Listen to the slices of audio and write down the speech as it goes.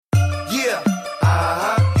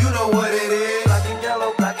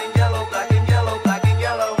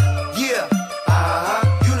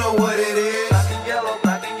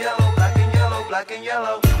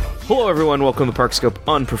Hello, everyone. Welcome to Parkscope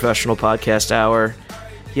Unprofessional Podcast Hour.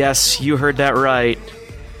 Yes, you heard that right.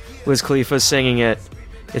 Wiz Khalifa singing it.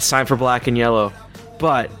 It's time for Black and Yellow.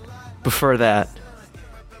 But before that,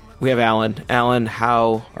 we have Alan. Alan,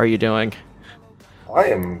 how are you doing? I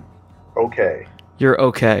am okay. You're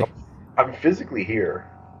okay. I'm physically here.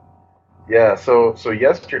 Yeah, so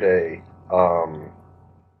yesterday,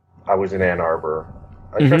 I was in Ann Arbor.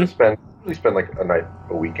 I try to spend like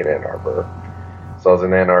a week in Ann Arbor. So I was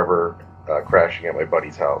in Ann Arbor, crashing at my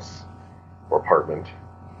buddy's house or apartment,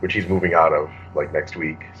 which he's moving out of like next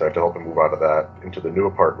week. So I have to help him move out of that into the new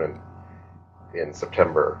apartment in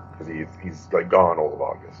September because he's like gone all of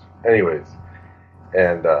August. Anyways,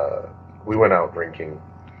 and we went out drinking,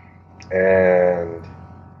 and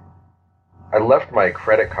I left my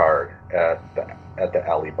credit card at the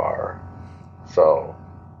alley bar. So.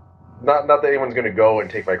 Not that anyone's going to go and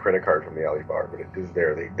take my credit card from the alley bar, but it is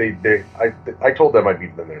there. I told them I'd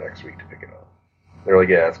meet them there next week to pick it up. They're like,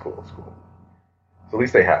 yeah, it's cool. So at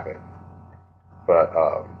least they have it. But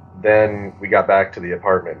then we got back to the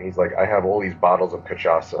apartment, and he's like, I have all these bottles of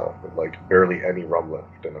cachaça with like barely any rum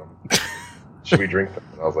left in them. Should we drink them?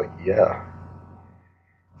 And I was like, yeah.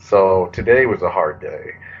 So today was a hard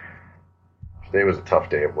day. Today was a tough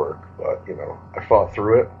day at work, but I fought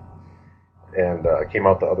through it. And I came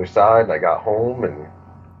out the other side, and I got home, and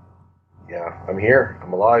yeah, I'm here.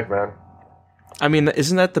 I'm alive, man. I mean,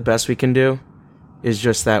 isn't that the best we can do? Is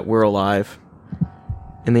just that we're alive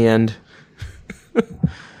in the end.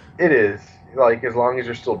 It is. Like, as long as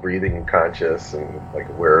you're still breathing and conscious and, like,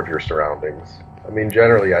 aware of your surroundings. I mean,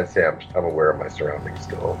 generally, I'd say I'm aware of my surroundings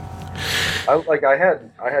still. I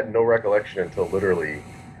had no recollection until literally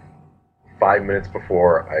 5 minutes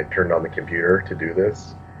before I turned on the computer to do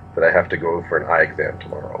this. That I have to go for an eye exam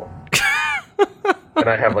tomorrow. And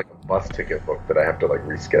I have like a bus ticket booked that I have to like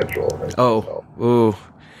reschedule. Ooh.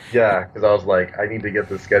 Yeah, because I was like, I need to get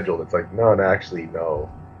this scheduled. It's like, no, you don't.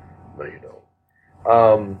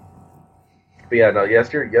 But yeah, no,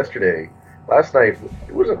 yesterday, last night,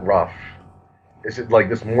 it wasn't rough. It's just like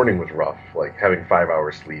this morning was rough, like having 5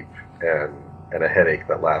 hours sleep and a headache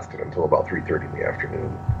that lasted until about 3:30 in the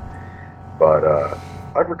afternoon. But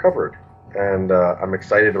I've recovered. And I'm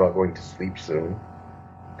excited about going to sleep soon.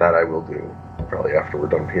 That I will do, probably after we're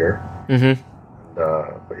done here. Mm-hmm.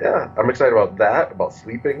 But yeah, I'm excited about that, about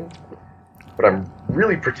sleeping. But I'm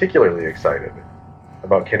really particularly excited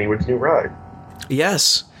about Kennywood's new ride.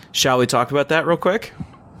 Yes. Shall we talk about that real quick?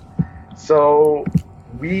 So,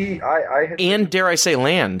 and dare I say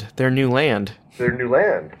land. Their new land. Their new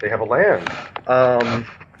land. They have a land.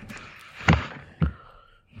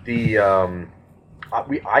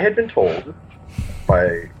 I had been told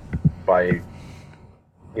by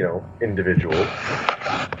individuals,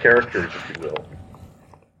 characters, if you will,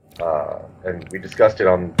 and we discussed it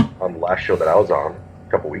on the last show that I was on a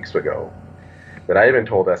couple weeks ago, that I had been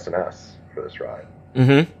told SNS for this ride.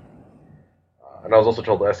 Mm-hmm. And I was also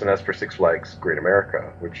told SNS for Six Flags Great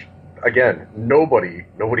America, which, again, nobody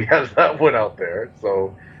has that one out there,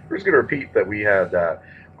 so we're just going to repeat that we had that.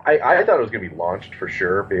 I thought it was going to be launched for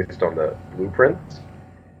sure based on the blueprints.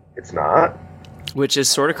 It's not. Which is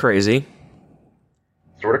sort of crazy.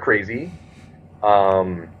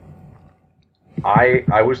 I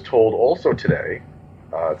was told also today,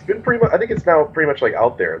 it's been pretty much, I think it's now pretty much like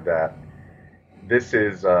out there that this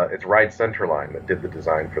is, it's Ride Centerline that did the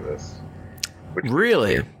design for this.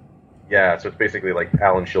 Really? Yeah, so it's basically like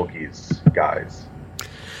Alan Schilke's guys.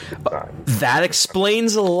 That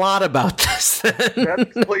explains a lot about this, then. That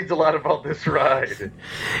explains a lot about this ride.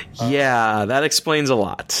 Yeah, that explains a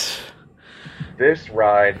lot. This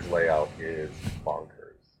ride's layout is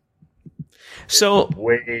bonkers. So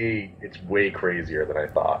it's way crazier than I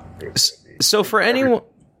thought it was going to be. So for anyone...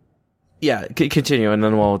 Yeah, continue, and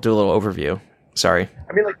then we'll do a little overview. Sorry.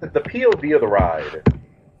 I mean, like, the POV of the ride,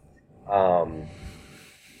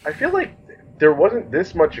 I feel like there wasn't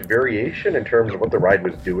this much variation in terms of what the ride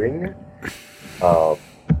was doing. And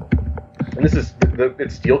this is,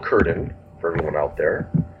 it's Steel Curtain, for everyone out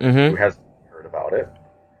there who hasn't heard about it,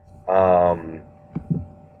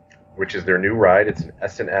 which is their new ride. It's an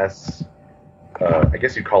S&S, I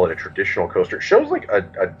guess you'd call it a traditional coaster. It shows like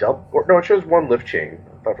a double, or no, it shows one lift chain.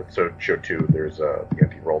 I thought it showed two. There's the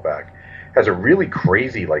anti-rollback. It has a really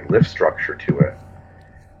crazy like lift structure to it.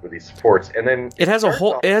 With these supports, and then it has a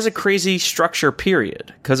crazy structure,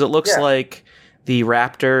 period, because it looks like the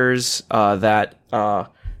Raptors that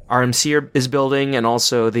RMC is building, and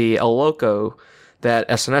also the El Loco that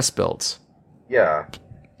SNS builds. Yeah,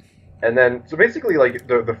 and then so basically, like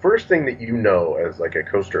the first thing that you know as like a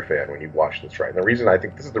coaster fan when you watch this ride, and the reason I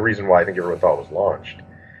think this is the reason why I think everyone thought it was launched.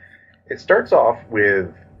 It starts off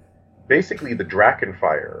with basically the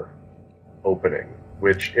Drakenfire opening,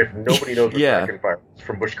 which if nobody knows what Drakenfire is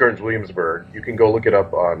from Busch Gardens Williamsburg, you can go look it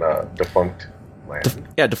up on Defunct Land.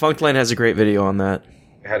 Defunct Land has a great video on that.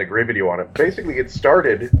 It had a great video on it. Basically, it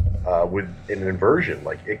started with an inversion.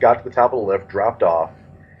 Like, it got to the top of the lift, dropped off,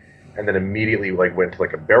 and then immediately went to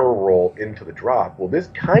a barrel roll into the drop. Well, this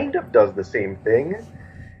kind of does the same thing,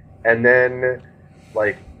 and then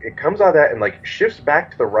it comes out of that and shifts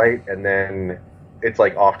back to the right, and then it's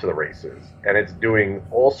off to the races, and it's doing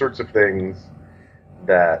all sorts of things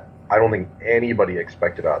that I don't think anybody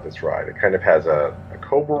expected out of this ride. It kind of has a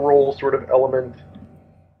cobra roll sort of element.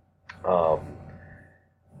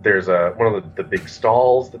 There's one of the big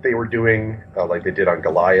stalls that they were doing, like they did on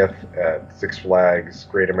Goliath at Six Flags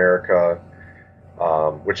Great America,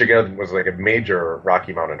 which again was a major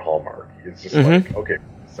Rocky Mountain hallmark. It's just okay, a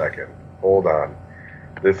second, hold on.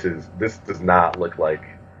 This does not look like.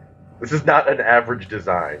 This is not an average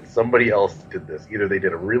design. Somebody else did this. Either they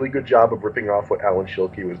did a really good job of ripping off what Alan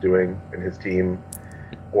Schilke was doing and his team,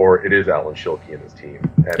 or it is Alan Schilke and his team,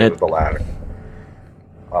 and it was the latter.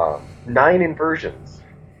 9 inversions.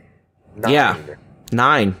 9. Yeah,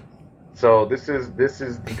 9. So this is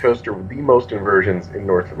the coaster with the most inversions in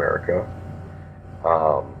North America.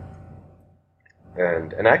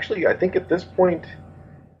 And actually, I think at this point,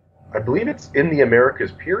 I believe it's in the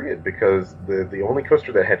Americas period, because the only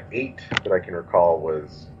coaster that had 8 that I can recall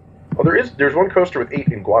was... Oh, there's one coaster with 8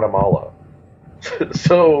 in Guatemala.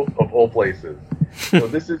 So, of all places. So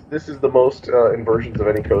this is the most inversions of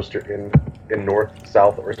any coaster in North,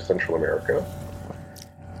 South, or Central America.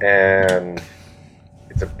 And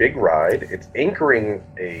it's a big ride. It's anchoring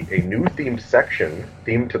a new themed section,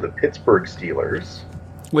 themed to the Pittsburgh Steelers.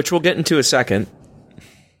 Which we'll get into a second.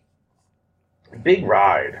 Big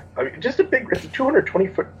ride. I mean, it's a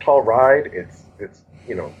 220-foot tall ride. It's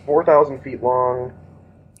 4,000 feet long.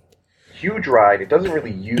 Huge ride. It doesn't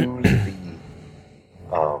really use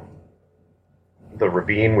the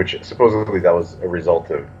ravine, which supposedly that was a result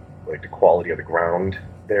of the quality of the ground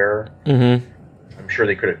there. Mm-hmm. I'm sure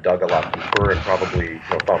they could have dug a lot deeper and probably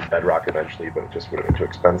found bedrock eventually, but it just would have been too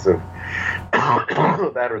expensive.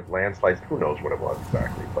 That or landslides. Who knows what it was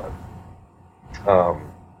exactly, but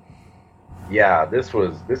yeah, this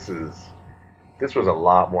was a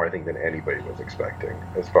lot more, I think, than anybody was expecting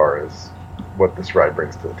as far as what this ride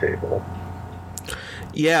brings to the table.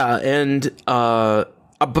 Yeah, and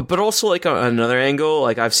but also on another angle,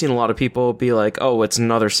 I've seen a lot of people be like, "Oh, it's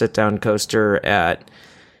another sit-down coaster at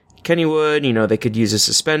Kennywood. They could use a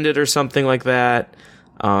suspended or something like that."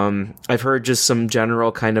 I've heard just some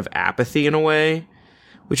general kind of apathy in a way,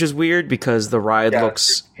 which is weird because the ride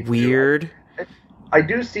looks weird. I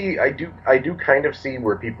do kind of see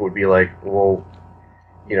where people would be like, well,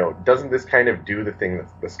 doesn't this kind of do the thing that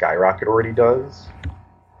the Skyrocket already does?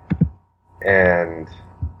 And,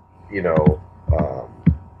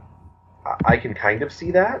 I can kind of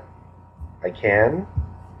see that. I can.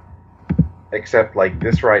 Except,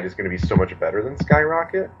 this ride is going to be so much better than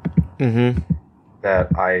Skyrocket. Mm-hmm. That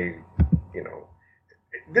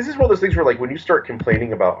this is one of those things where, when you start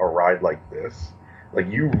complaining about a ride like this,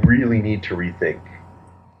 you really need to rethink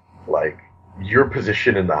your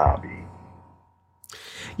position in the hobby.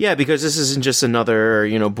 Yeah, because this isn't just another,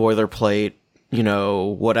 boilerplate,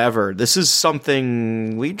 whatever. This is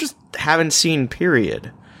something we just haven't seen,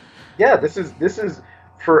 period. Yeah, this is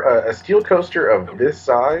for a steel coaster of this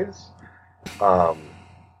size,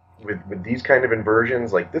 with these kind of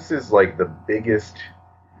inversions, this is the biggest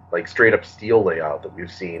straight up steel layout that we've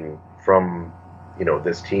seen from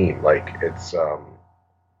this team. It's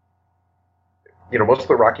most of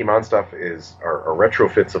the Rocky Mountain stuff are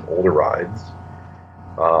retrofits of older rides.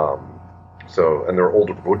 And they're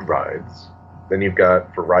older wood rides. Then you've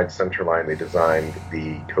got, for Ride Centerline, they designed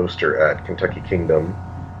the coaster at Kentucky Kingdom,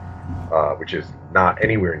 which is not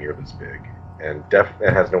anywhere near this big, and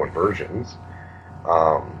it has no inversions.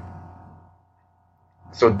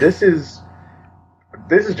 So this is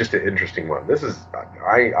just an interesting one.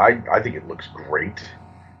 I think it looks great.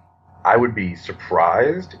 I would be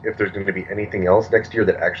surprised if there's going to be anything else next year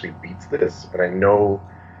that actually beats this. And I know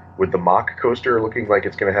with the mock coaster looking like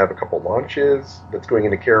it's going to have a couple launches that's going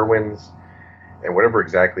into Carowinds, and whatever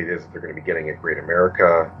exactly it is they're going to be getting at Great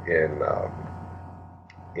America in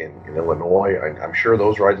Illinois, I'm sure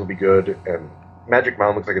those rides will be good. And Magic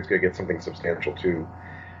Mountain looks like it's going to get something substantial too.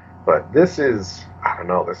 But this is, I don't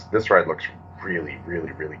know, this ride looks really,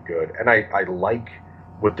 really, really good. And I like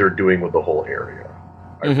what they're doing with the whole area.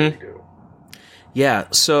 I really do. Yeah,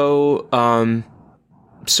 so to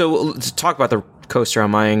talk about the coaster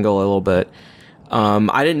on my angle a little bit,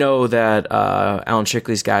 I didn't know that Alan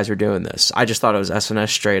Shickley's guys were doing this. I just thought it was SNS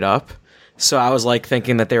straight up. So I was like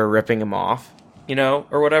thinking that they were ripping him off,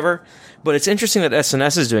 or whatever. But it's interesting that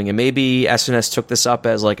SNS is doing it. Maybe SNS took this up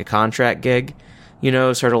as like a contract gig,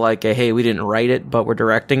 sort of like a, hey, we didn't write it, but we're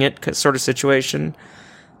directing it sort of situation.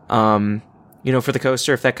 For the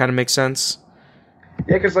coaster, if that kind of makes sense.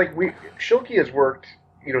 Yeah, because Schilke has worked,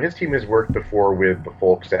 his team has worked before with the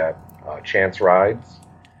folks at Chance Rides.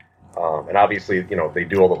 And obviously, they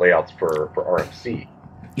do all the layouts for RMC.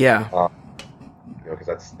 Yeah. Because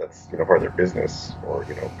that's part of their business, or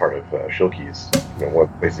part of Schilke's,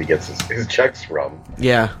 what place he gets his checks from.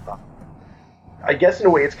 Yeah. I guess in a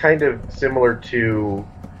way it's kind of similar to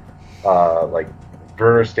like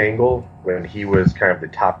Werner Stengel when he was kind of the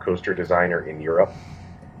top coaster designer in Europe,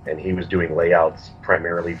 and he was doing layouts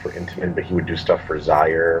primarily for Intamin, but he would do stuff for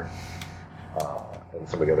Zaire and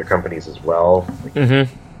some of the other companies as well.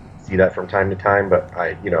 See that from time to time, but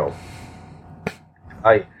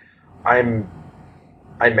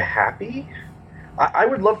I'm happy. I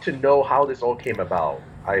would love to know how this all came about.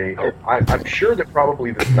 I'm sure that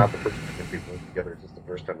probably this is not the first time that we've worked together. It's just the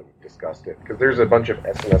first time that we've discussed it, because there's a bunch of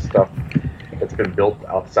SNS stuff that's been built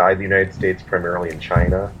outside the United States, primarily in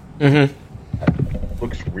China.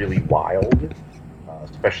 Looks really wild,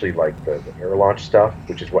 especially like the air launch stuff,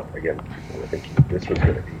 which is what, again, people were thinking this was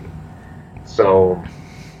going to be. So,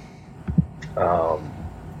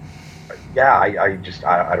 yeah,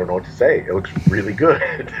 I don't know what to say. It looks really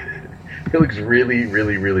good. It looks really,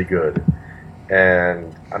 really, really good,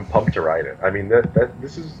 and I'm pumped to ride it. I mean,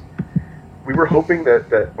 this is. We were hoping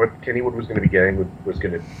that what Kennywood was going to be getting was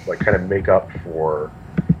going to kind of make up for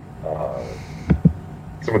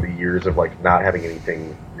some of the years of not having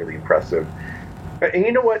anything really impressive. And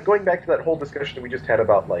you know what? Going back to that whole discussion that we just had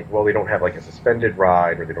about they don't have a suspended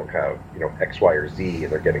ride, or they don't have X, Y, or Z,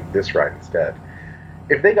 and they're getting this ride instead.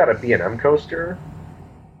 If they got a B&M coaster,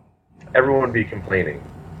 everyone would be complaining.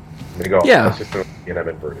 They go, yeah, it's just a B&M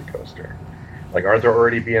inverted coaster. Aren't there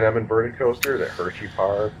already B&M inverted coasters at Hershey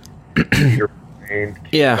Park?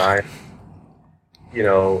 Yeah.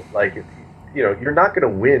 You're not going to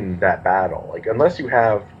win that battle. Unless you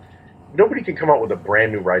have... Nobody can come out with a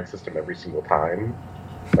brand new ride system every single time.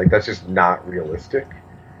 That's just not realistic.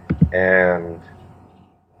 And...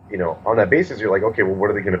 on that basis, you're like, okay, well, what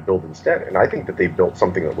are they going to build instead? And I think that they built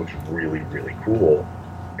something that looks really, really cool.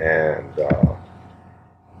 And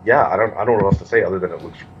yeah, I don't know what else to say other than it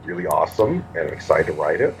looks really awesome, and I'm excited to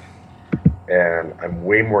ride it. And I'm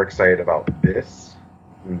way more excited about this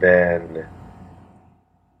than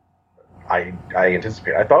I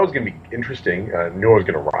anticipated. I thought it was going to be interesting. I knew I was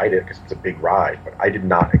going to ride it because it's a big ride, but I did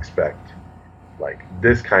not expect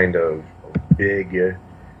this kind of big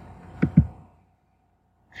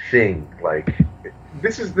thing.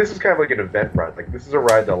 This is kind of like an event ride. This is a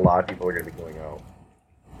ride that a lot of people are going to be going out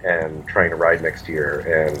and trying to ride next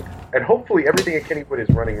year, and hopefully everything at Kennywood is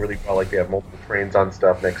running really well. They have multiple trains on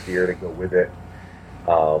stuff next year to go with it,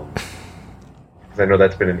 because I know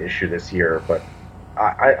that's been an issue this year. But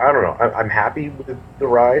I don't know. I'm happy with the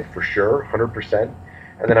ride for sure, 100%,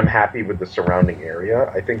 and then I'm happy with the surrounding area.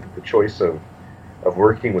 I think that the choice of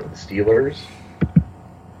working with the Steelers,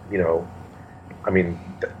 I mean,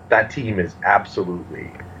 that team is absolutely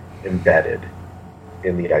embedded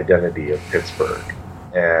in the identity of Pittsburgh.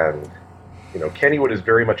 And, Kennywood is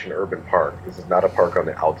very much an urban park. This is not a park on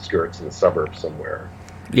the outskirts in the suburbs somewhere.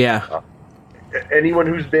 Yeah. Anyone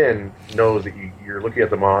who's been knows that you're looking at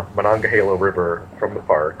the Monongahela River from the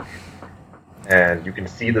park, and you can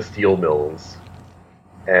see the steel mills.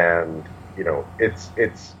 And,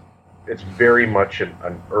 it's very much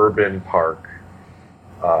an urban park.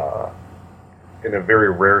 In a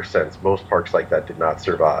very rare sense, most parks like that did not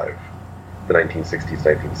survive the 1960s,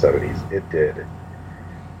 1970s. It did.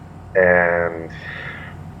 And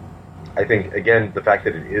I think, again, the fact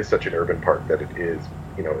that it is such an urban park, that it is,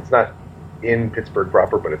 it's not in Pittsburgh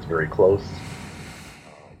proper, but it's very close.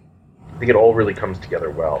 I think it all really comes together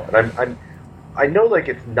well. And I know,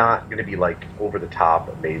 it's not going to be, over-the-top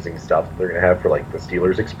amazing stuff that they're going to have for, the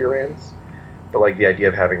Steelers experience. But, the idea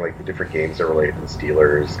of having, the different games that are related to the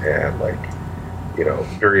Steelers and,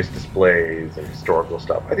 various displays and historical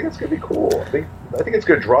stuff. I think it's going to be cool. I think it's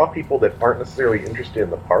going to draw people that aren't necessarily interested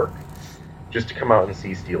in the park just to come out and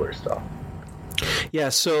see Steelers stuff. Yeah,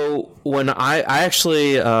 so when I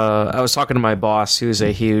actually I was talking to my boss, who's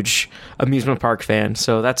a huge amusement park fan,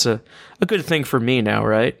 so that's a good thing for me now,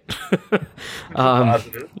 right?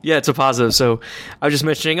 Yeah, it's a positive. So I was just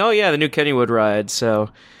mentioning, the new Kennywood ride. So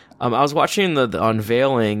I was watching the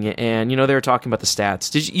unveiling, and they were talking about the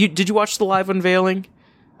stats. Did you watch the live unveiling?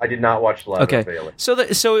 I did not watch the Ladder Okay, of Valor.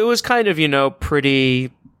 so it was kind of,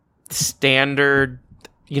 pretty standard,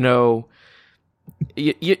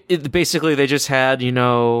 basically they just had,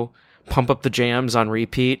 Pump Up the Jams on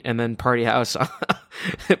repeat, and then Party House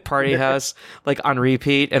like on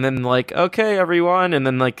repeat, and then like, okay everyone, and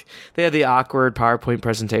then like they had the awkward PowerPoint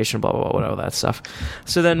presentation, blah blah blah, whatever that stuff.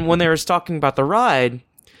 So then when they were talking about the ride,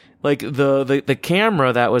 like the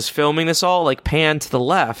camera that was filming this all like panned to the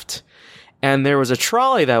left, and there was a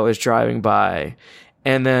trolley that was driving by,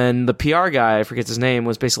 and then the PR guy, I forget his name,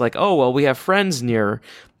 was basically like, oh well, we have friends near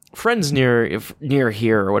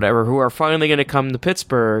here or whatever who are finally going to come to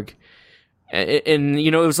Pittsburgh. And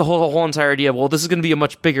it was the whole entire idea of, well, this is going to be a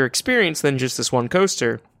much bigger experience than just this one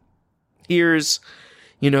coaster. Here's,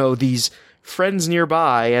 these friends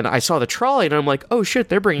nearby, and I saw the trolley, and I'm like, oh shit,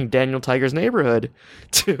 they're bringing Daniel Tiger's Neighborhood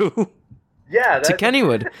to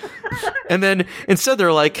Kennywood. And then instead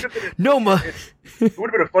they're like, no, it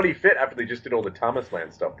would have been a funny fit after they just did all the Thomas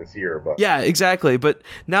Land stuff this year, but yeah, exactly. But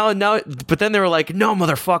but then they were like, no,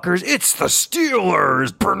 motherfuckers, it's the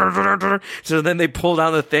Steelers. So then they pull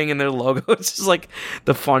down the thing and their logo. It's just like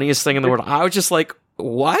the funniest thing in the world. I was just like,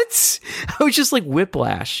 what? I was just like,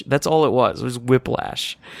 whiplash. That's all it was. It was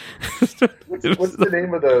whiplash. What's the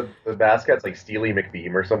name of the mascots? Like Steely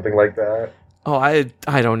McBeam or something like that? Oh, I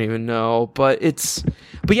don't even know, but to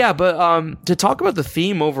talk about the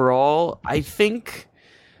theme overall, I think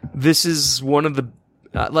this is one of the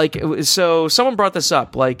so someone brought this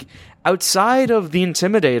up, like outside of the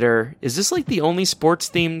Intimidator, is this like the only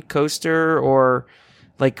sports themed coaster or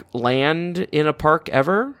like land in a park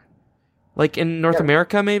ever? Like in North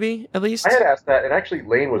America, maybe at least. I had asked that, and actually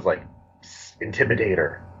Lane was like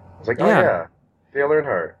Intimidator. I was like, oh yeah, Dale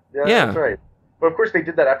Earnhardt. Yeah, that's right. But of course, they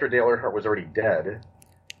did that after Dale Earnhardt was already dead.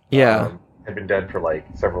 Yeah. Had been dead for like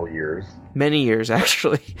several years. Many years,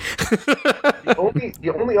 actually.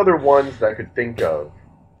 the only other ones that I could think of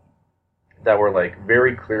that were like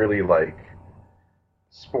very clearly like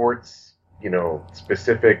sports,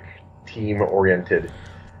 specific team oriented.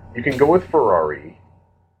 You can go with Ferrari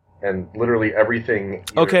and literally everything.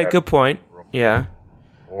 Okay, good point. Yeah.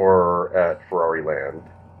 Or at Ferrari Land.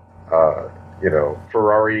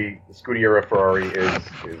 Ferrari, Scuderia Ferrari is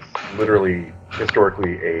literally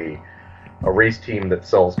historically a race team that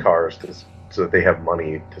sells cars so that they have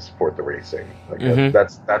money to support the racing. Like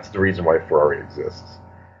that's the reason why Ferrari exists.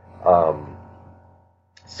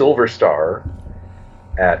 Silver Star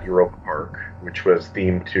at Europa Park, which was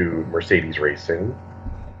themed to Mercedes racing.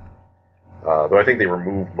 Though I think they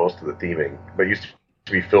removed most of the theming, but it used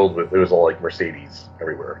to be filled with, it was all like Mercedes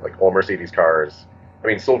everywhere, like all Mercedes cars. I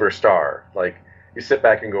mean, Silver Star, like, you sit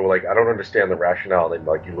back and go, like, I don't understand the rationale. Then,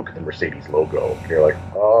 like, you look at the Mercedes logo, and you're like,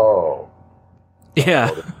 oh. Yeah.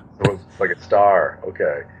 It was like a star.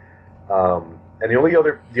 Okay. And the only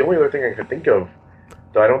other thing I could think of,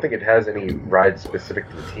 though I don't think it has any rides specific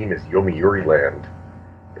to the team, is Yomiuri Land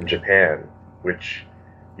in Japan, which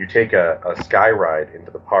you take a sky ride into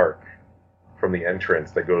the park from the entrance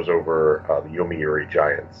that goes over the Yomiuri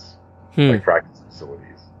Giants, like practice facilities.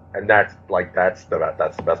 And that's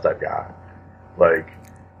the best I've got. Like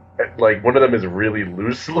one of them is really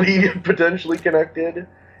loosely potentially connected,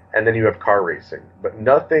 and then you have car racing, but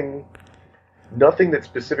nothing that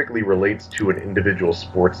specifically relates to an individual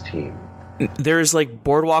sports team. There's like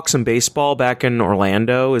boardwalks and baseball back in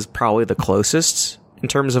Orlando is probably the closest in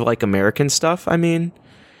terms of like American stuff. I mean,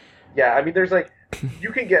 yeah, I mean, there's like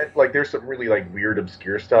you can get like there's some really like weird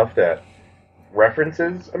obscure stuff that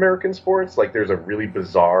references American sports. Like there's a really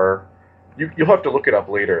bizarre, you'll have to look it up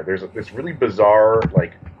later. There's this really bizarre,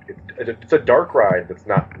 like it's a dark ride that's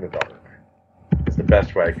not in the dark. It's the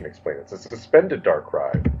best way I can explain it. It's a suspended dark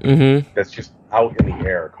ride that's just out in the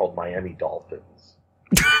air called Miami Dolphins.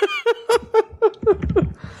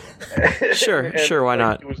 Sure, why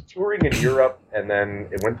not? It was touring in Europe, and then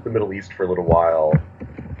it went to the Middle East for a little while.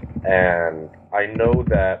 And I know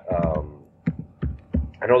that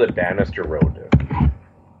Bannister rode it,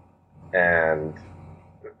 and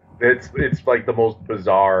it's like the most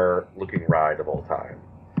bizarre looking ride of all time.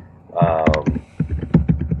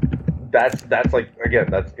 That's like, again,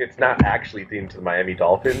 it's not actually themed to the Miami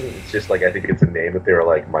Dolphins. It's just like, I think it's a name that they were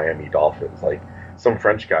like Miami Dolphins. Like some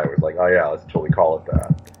French guy was like, oh yeah, let's totally call it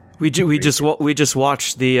that. We just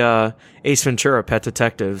watched the Ace Ventura: Pet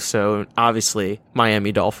Detective, so obviously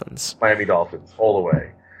Miami Dolphins. Miami Dolphins all the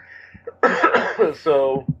way.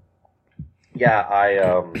 So yeah,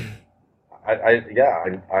 I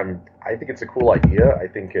think it's a cool idea. I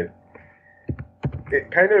think it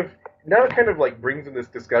kind of like brings in this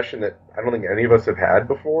discussion that I don't think any of us have had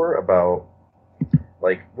before about,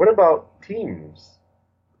 like, what about teams?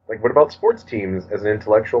 Like, what about sports teams as an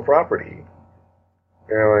intellectual property?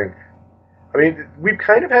 You know, like, I mean, we've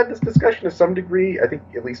kind of had this discussion to some degree. I think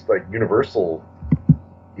at least like Universal,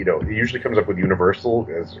 you know, it usually comes up with Universal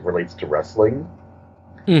as it relates to wrestling.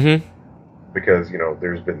 Mm-hmm. Because, you know,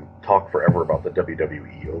 there's been talk forever about the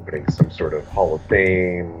WWE opening some sort of Hall of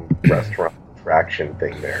Fame restaurant attraction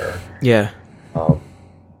thing there. Yeah.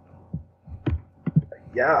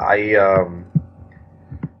 Yeah,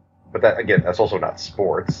 but that, again, that's also not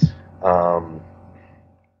sports.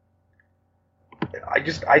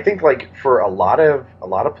 I think like for a lot of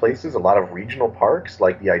places, a lot of regional parks,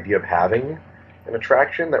 like the idea of having an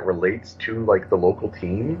attraction that relates to like the local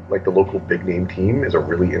team, like the local big name team, is a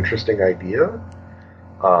really interesting idea.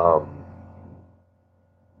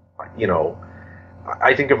 You know,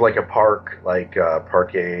 I think of like a park like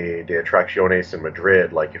Parque de Atracciones in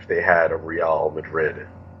Madrid, like if they had a Real Madrid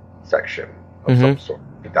section of some sort,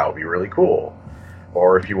 I think that would be really cool.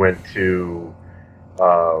 Or if you went to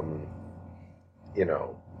you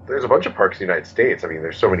know, there's a bunch of parks in the United States. I mean,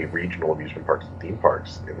 there's so many regional amusement parks and theme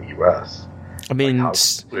parks in the U.S. I mean, like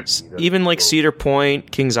even like Cedar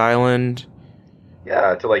Point, Kings Island.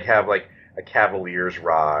 Yeah, to like have like a Cavaliers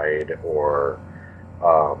ride or,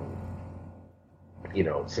 you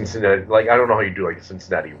know, Cincinnati. Like, I don't know how you do like a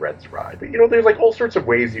Cincinnati Reds ride, but you know, there's like all sorts of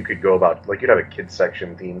ways you could go about. Like, you'd have a kids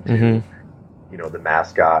section theme to, you know, the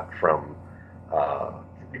mascot from.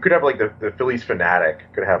 You could have like the Phillies Fanatic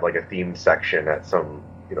could have like a themed section at some,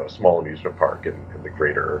 you know, small amusement park in the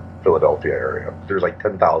greater Philadelphia area. There's like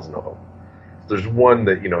 10,000 of them. So there's one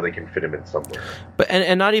that, you know, they can fit them in somewhere. But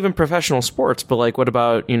and not even professional sports, but like what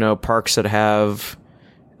about, you know, parks that have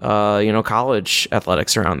you know, college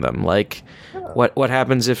athletics around them? Like what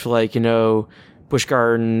happens if like, you know, Busch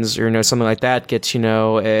Gardens or, you know, something like that gets, you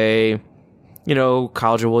know, a, you know,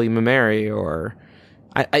 College of William and Mary, or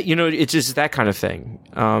I you know, it's just that kind of thing.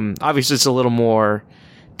 Obviously, it's a little more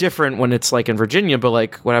different when it's like in Virginia, but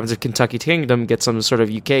like, what happens if Kentucky Kingdom gets some sort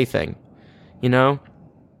of UK thing? You know?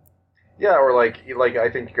 Yeah, or like I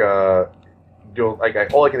think all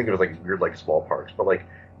I can think of is like weird like small parks, but like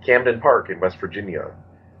Camden Park in West Virginia,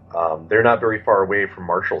 they're not very far away from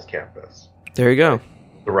Marshall's campus. There you go.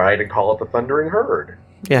 The ride and call it the Thundering Herd.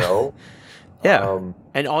 Yeah. You know? Yeah.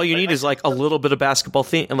 And all you need is like a little bit of football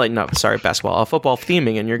theming,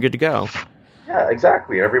 and you're good to go. Yeah,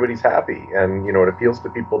 exactly. Everybody's happy, and you know, it appeals to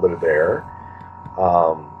people that are there.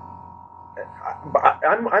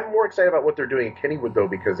 I'm more excited about what they're doing in Kennywood though,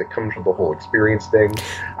 because it comes with the whole experience thing.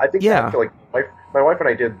 I think back to, like my wife and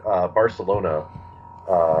I did Barcelona.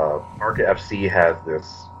 Marca FC has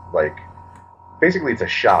this like, basically it's a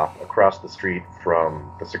shop across the street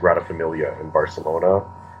from the Sagrada Familia in Barcelona.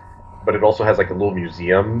 But it also has like a little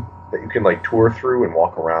museum that you can like tour through and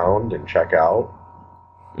walk around and check out.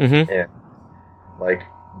 And like,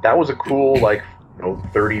 that was a cool, like, you know,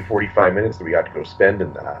 30, 45 minutes that we got to go spend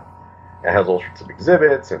in that. It has all sorts of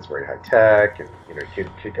exhibits, and it's very high tech, and, you know, you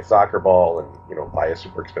can kick a soccer ball and, you know, buy a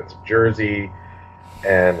super expensive jersey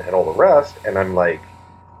and all the rest. And I'm like,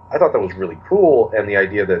 I thought that was really cool. And the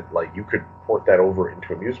idea that like you could port that over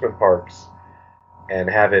into amusement parks and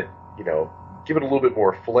have it, you know, give it a little bit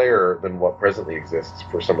more flair than what presently exists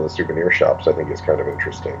for some of the souvenir shops, I think is kind of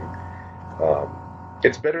interesting.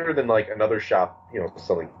 It's better than like another shop, you know,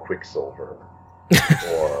 selling Quicksilver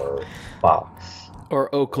or Fox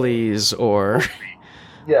or Oakley's or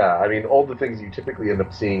yeah, I mean, all the things you typically end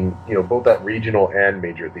up seeing, you know, both at regional and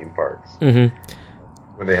major theme parks when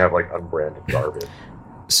they have like unbranded garbage.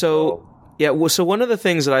 So yeah, well, so one of the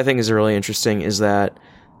things that I think is really interesting is that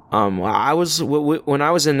when I was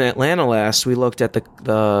in Atlanta last, we looked at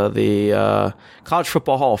the College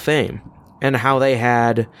Football Hall of Fame and how they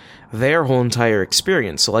had their whole entire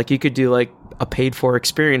experience. So like you could do like a paid for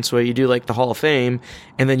experience where you do like the Hall of Fame,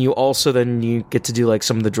 and then you get to do like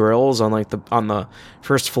some of the drills on like on the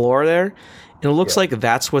first floor there. And it looks like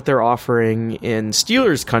that's what they're offering in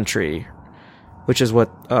Steelers country, which is what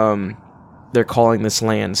they're calling this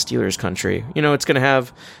land, Steelers country. You know, it's going to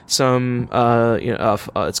have some,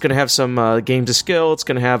 it's going to have some games of skill. It's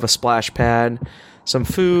going to have a splash pad, some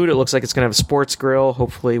food. It looks like it's going to have a sports grill,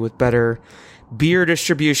 hopefully with better beer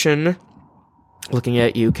distribution. Looking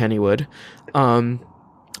at you, Kennywood.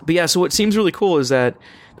 But yeah, so what seems really cool is that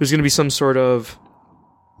there's going to be some sort of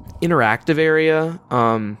interactive area.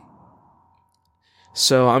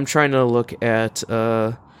 So I'm trying to look at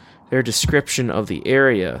their description of the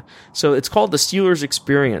area. So it's called the Steelers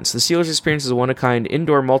Experience. The Steelers Experience is a one-of-a-kind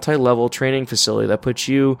indoor multi-level training facility that puts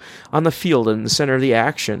you on the field in the center of the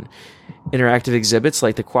action. Interactive exhibits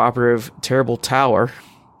like the cooperative Terrible Tower.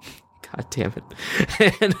 God damn it!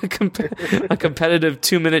 And a competitive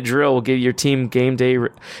 2-minute drill will get your team game day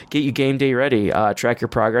ready. Track your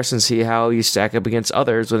progress and see how you stack up against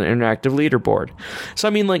others with an interactive leaderboard. So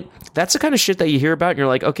I mean, like, that's the kind of shit that you hear about, and you're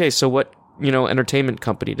like, okay, so what? Entertainment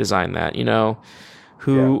company designed that?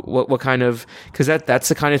 What kind of? Because that's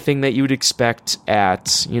the kind of thing that you would expect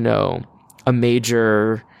at a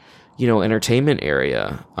major entertainment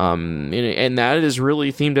area. And that is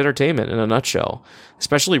really themed entertainment in a nutshell,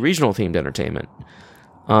 especially regional themed entertainment.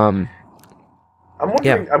 I'm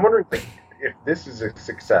wondering like, if this is a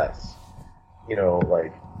success,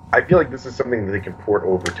 like, I feel like this is something that they can port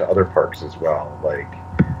over to other parks as well. Like,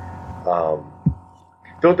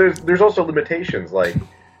 though there's also limitations. Like,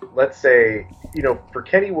 let's say, for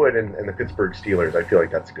Kennywood and the Pittsburgh Steelers, I feel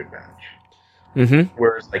like that's a good match. Mm-hmm.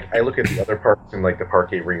 Whereas, like, I look at the other parks in, like, the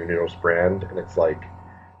Parque Reunidos brand, and it's like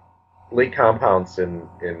Lake Compounce in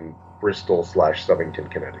Bristol/Southington,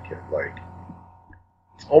 Connecticut. Like,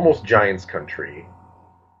 it's almost Giants country.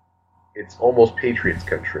 It's almost Patriots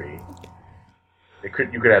country. You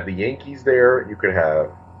could have the Yankees there. You could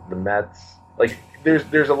have the Mets. Like,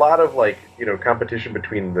 there's a lot of, like, competition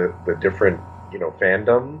between the different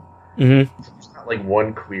fandom. Mm-hmm. So it's not like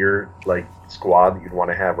one clear, like, squad that you'd want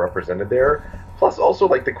to have represented there. Plus, also,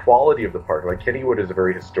 like, the quality of the park. Like, Kennywood is a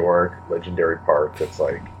very historic, legendary park that's,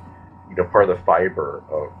 like, part of the fiber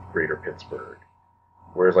of Greater Pittsburgh.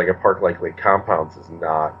 Whereas, like, a park like Lake Compounce is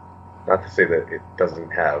not to say that it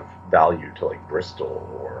doesn't have value to, like, Bristol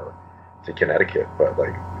or to Connecticut, but,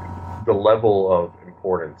 like, the level of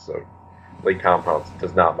importance of Lake Compounce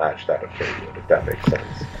does not match that of Kennywood, if that makes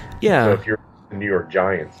sense. Yeah. So if you're the New York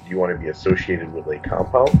Giants, do you want to be associated with Lake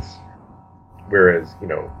Compounce? Whereas,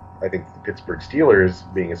 I think the Pittsburgh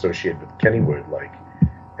Steelers being associated with Kennywood, like,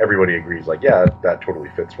 everybody agrees, like, yeah, that totally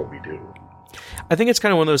fits what we do. I think it's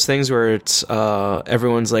kind of one of those things where it's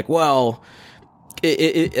everyone's like, well,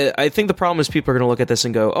 I think the problem is people are going to look at this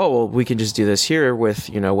and go, oh, well, we can just do this here with,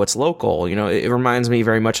 what's local. It reminds me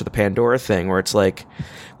very much of the Pandora thing where it's like,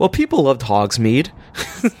 well, people loved Hogsmeade.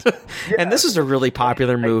 And this is a really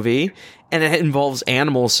popular movie and it involves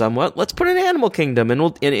animals somewhat. Let's put an Animal Kingdom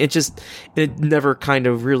and it never kind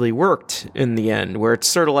of really worked in the end, where it's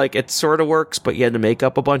sort of like, it sort of works, but you had to make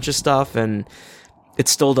up a bunch of stuff and it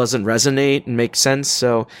still doesn't resonate and make sense.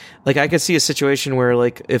 So, like, I could see a situation where,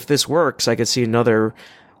 like, if this works, I could see another,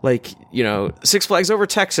 like, Six Flags Over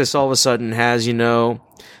Texas all of a sudden has, the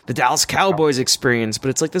Dallas Cowboys experience, but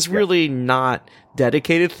it's like this really not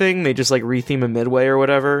dedicated thing. They just, like, retheme a Midway or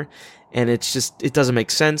whatever, and it doesn't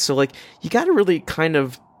make sense. So, like, you got to really kind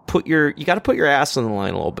of put your ass on the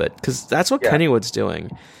line a little bit, because that's what Kennywood's doing.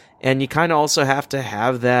 And you kind of also have to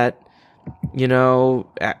have that,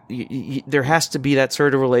 there has to be that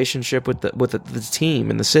sort of relationship with the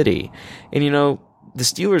team in the city. And, the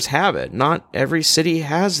Steelers have it. Not every city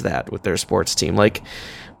has that with their sports team. Like,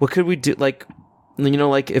 what could we do? Like,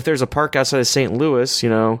 like, if there's a park outside of St. Louis,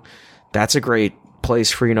 that's a great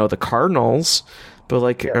place for, the Cardinals. But,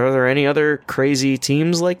 like, are there any other crazy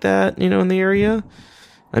teams like that, in the area?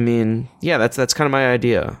 I mean, yeah, that's kind of my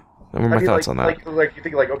idea. What are my thoughts on that? Like, you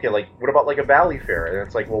think, like, okay, like, what about, like, a Valley Fair? And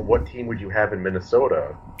it's like, well, what team would you have in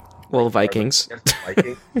Minnesota? Well, Vikings.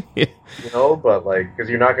 Vikings. Yeah. But, like, because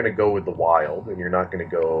you're not going to go with the Wild, and you're not going to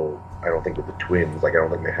go, I don't think, with the Twins. Like, I don't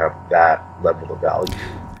think they have that level of value.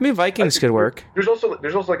 I mean, Vikings could work. There's also,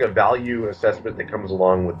 like, a value assessment that comes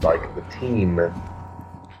along with, like, the team.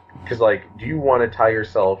 Because, like, do you want to tie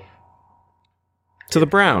yourself to the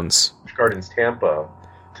Browns? Gardens, Tampa,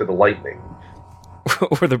 to the Lightning.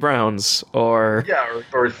 Or the Browns, or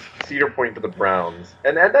Cedar Point to the Browns,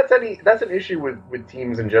 and that's an issue with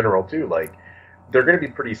teams in general too. Like, they're going to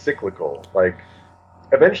be pretty cyclical. Like,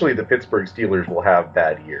 eventually the Pittsburgh Steelers will have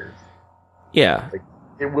bad years. Yeah, like,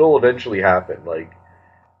 it will eventually happen. Like,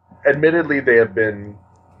 admittedly, they have been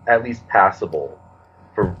at least passable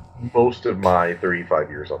for most of my 35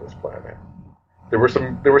 years on this planet. There were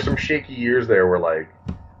some shaky years there where, like,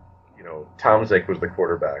 Tomczyk was the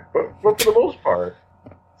quarterback, but for the most part,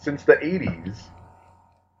 since the 80s,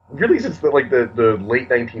 really since the late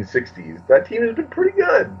 1960s, that team has been pretty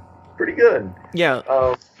good.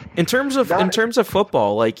 Yeah. In terms of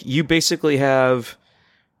football, like, you basically have,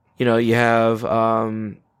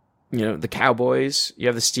 the Cowboys, you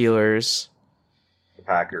have the Steelers, the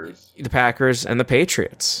Packers, and the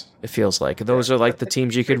Patriots. It feels like those are like the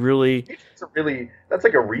teams you could really. That's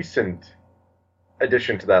like a recent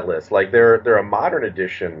addition to that list. Like, they're a modern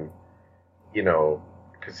addition,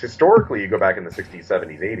 because historically, you go back in the 60s,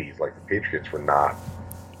 70s, 80s, like, the Patriots were not,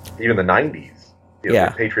 even the 90s,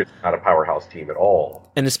 The Patriots are not a powerhouse team at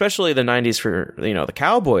all. And especially the 90s for, the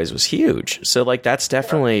Cowboys was huge. So, that's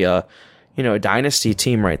definitely a dynasty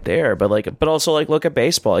team right there. But also, look at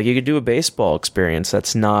baseball. You could do a baseball experience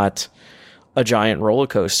that's not a giant roller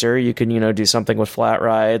coaster. You can, do something with flat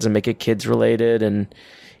rides and make it kids related and,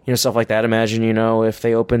 stuff like that. Imagine, if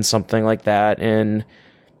they opened something like that in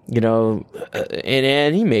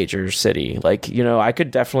any major city. I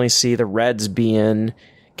could definitely see the Reds being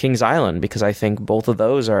Kings Island, because I think both of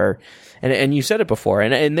those are, and you said it before,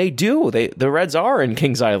 and they do. The Reds are in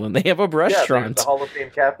Kings Island. They have a restaurant, the Hall of Fame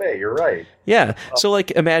Cafe. You're right. Yeah. So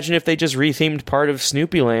imagine if they just rethemed part of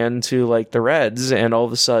Snoopy Land to the Reds, and all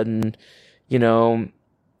of a sudden,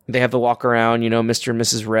 they have the walk around, Mr. and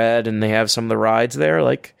Mrs. Red, and they have some of the rides there.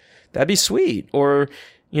 That'd be sweet, or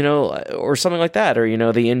or something like that, or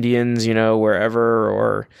the Indians, wherever,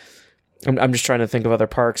 or I'm just trying to think of other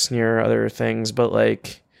parks near other things, but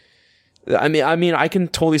I mean, I can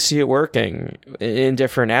totally see it working in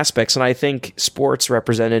different aspects, and I think sports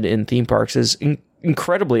represented in theme parks is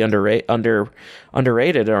incredibly underrated or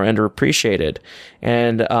underappreciated,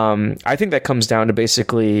 and I think that comes down to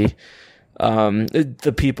basically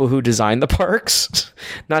the people who design the parks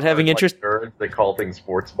not having interest. They call things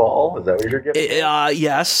sports ball. Is that what you're getting at?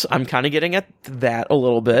 Yes, I'm kind of getting at that a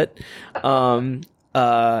little bit. And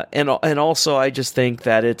also I just think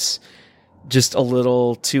that it's just a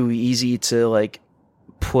little too easy to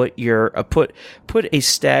put a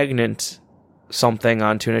stagnant something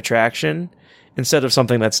onto an attraction instead of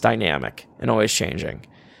something that's dynamic and always changing.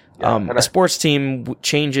 A sports team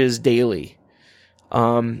changes daily.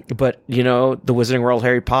 But the Wizarding World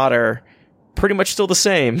Harry Potter, pretty much still the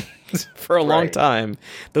same for a long time.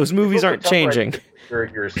 Those movies aren't changing.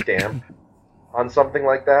 Your stamp on something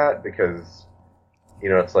like that, because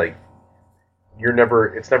it's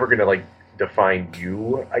it's never gonna define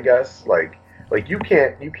you, I guess. You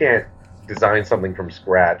can't design something from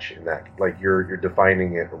scratch in that you're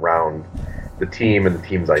defining it around the team and the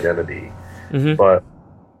team's identity. Mm-hmm. But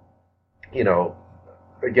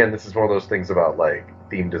again, this is one of those things about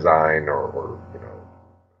theme design or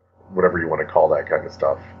whatever you want to call that kind of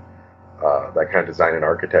stuff, that kind of design and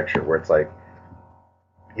architecture, where it's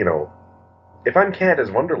if I'm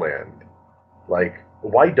Canada's Wonderland,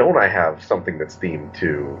 why don't I have something that's themed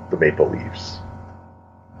to the Maple Leafs?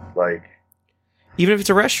 Even if it's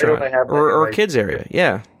a restaurant or a kids area,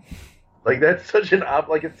 yeah. That's such an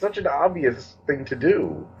it's such an obvious thing to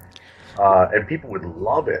do, and people would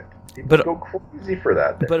love it. People go crazy for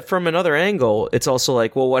that. But from another angle, it's also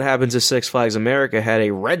what happens if Six Flags America had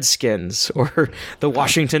a Redskins or the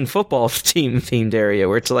Washington football team themed area,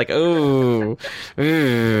 where it's oh.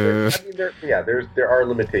 There are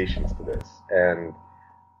limitations to this,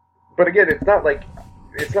 but again, it's not like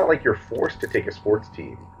you're forced to take a sports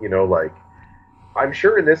team. I'm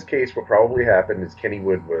sure in this case, what probably happened is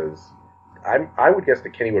Kennywood was, I would guess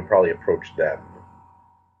that Kennywood probably approached them,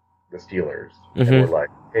 the Steelers, and were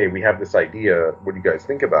hey, we have this idea, what do you guys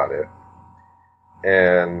think about it?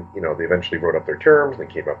 And, they eventually wrote up their terms, and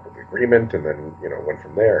they came up with an agreement, and then, went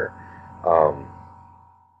from there.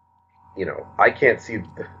 I can't see,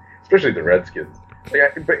 especially the Redskins,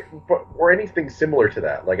 or anything similar to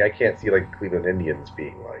that. I can't see, Cleveland Indians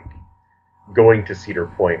being, going to Cedar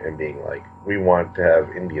Point and being we want to have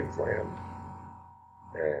Indians land,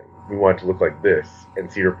 and we want it to look like this, and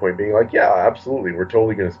Cedar Point being yeah, absolutely, we're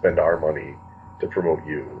totally going to spend our money to promote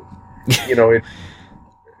you.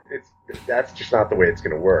 It's that's just not the way it's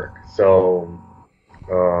going to work. So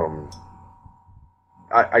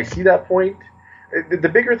I see that point. The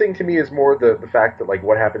bigger thing to me is more the fact that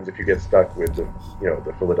what happens if you get stuck with the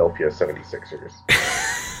Philadelphia 76ers,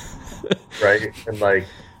 right? And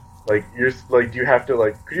you're do you have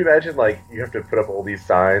to could you imagine you have to put up all these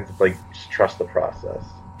signs? It's just trust the process.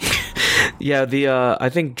 Yeah, I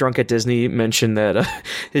think Drunk at Disney mentioned that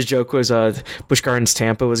his joke was Busch Gardens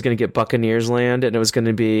Tampa was going to get Buccaneers land, and it was going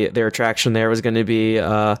to be their attraction there was going to be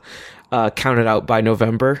counted out by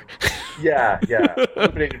November. Yeah,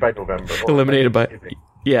 eliminated by November. Eliminated by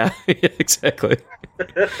yeah, exactly.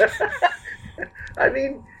 I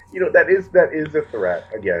mean, that is a threat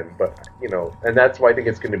again, but and that's why I think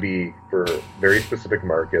it's going to be for very specific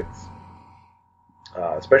markets,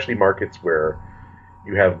 especially markets where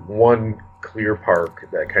you have one clear park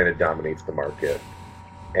that kind of dominates the market.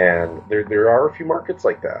 And there are a few markets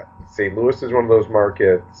like that. St. Louis is one of those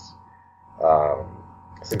markets.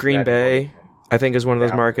 Green Bay, I think, is one of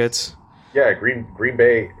those markets. Yeah, Green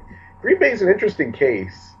Bay. Green Bay is an interesting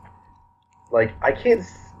case. I can't...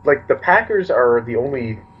 the Packers are the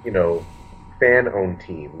only, fan-owned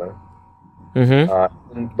team.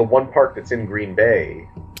 Mm-hmm. And the one park that's in Green Bay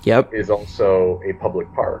Yep. is also a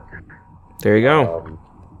public park. There you go.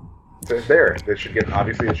 So there, they should get a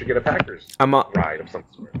Packers ride of some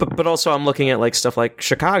sort. But also I'm looking at like stuff like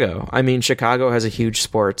Chicago. I mean, Chicago has a huge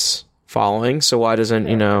sports following, so why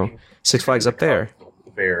doesn't Six Flags up there?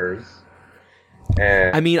 Bears.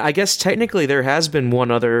 And I mean, I guess technically there has been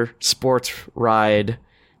one other sports ride,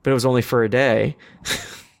 but it was only for a day.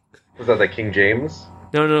 Was that like King James?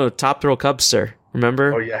 No, Top Thrill Cubster.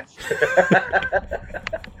 Remember? Oh yes,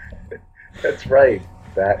 that's right.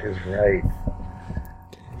 That is right.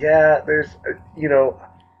 Yeah, there's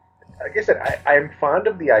like I said, I'm fond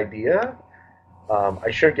of the idea.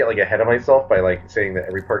 I shouldn't get like ahead of myself by like saying that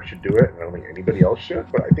every park should do it, and I don't think anybody else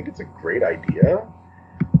should. But I think it's a great idea,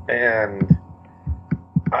 and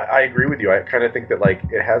I agree with you. I kind of think that like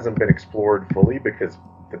it hasn't been explored fully because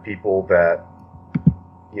the people that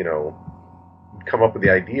come up with the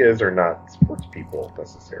ideas are not sports people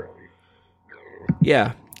necessarily.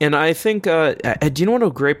 Yeah, and I think do you know what a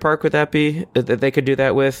great park would that be that they could do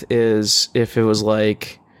that with is if it was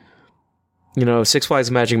like Six Flags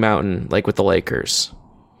Magic Mountain, like with the Lakers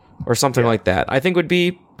or something like that. I think would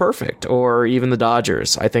be perfect, or even the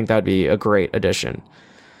Dodgers. I think that'd be a great addition.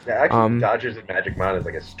 Yeah, actually, Dodgers and Magic Mountain is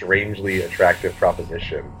like a strangely attractive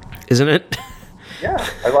proposition, isn't it? Yeah,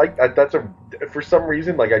 I like that's for some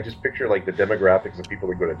reason like I just picture like the demographics of people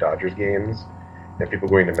that go to Dodgers games and people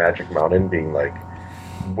going to Magic Mountain being like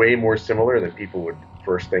way more similar than people would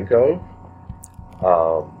first think of.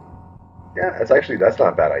 Yeah, that's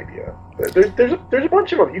not a bad idea. There's a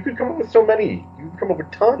bunch of them. You could come up with so many. You could come up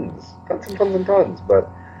with tons and tons and tons. But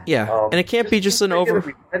yeah, and it can't be just an over.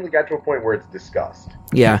 We finally got to a point where it's discussed.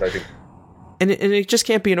 Yeah, I think. And it just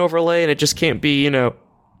can't be an overlay, and it just can't be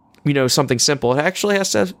something simple. It actually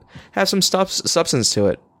has to have some substance to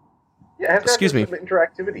it. Yeah, it has to have some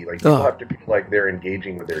interactivity. Like people have to feel like they're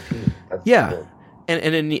engaging with their team. That's yeah.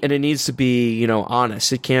 And it needs to be,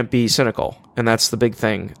 honest. It can't be cynical. And that's the big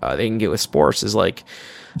thing they can get with sports is like,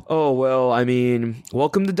 oh, well, I mean,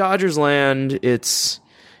 welcome to Dodgers land. It's,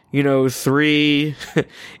 three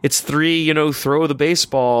throw the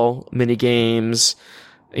baseball mini games,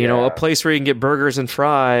 a place where you can get burgers and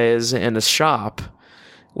fries and a shop.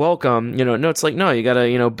 Welcome. No, it's like, no, you got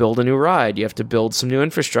to, build a new ride. You have to build some new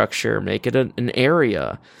infrastructure, make it an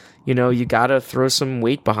area. You got to throw some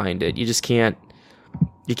weight behind it. You just can't.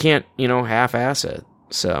 You can't, half-ass it.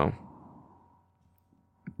 So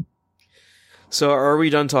are we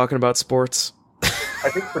done talking about sports? I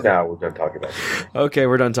think for now we're done talking about sports. Okay,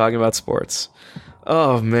 we're done talking about sports.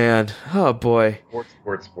 Oh, man. Oh, boy.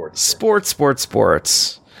 Sports.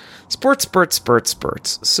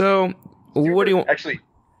 So, what do you want? Actually,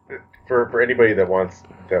 for anybody that wants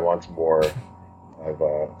more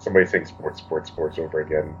of somebody saying sports over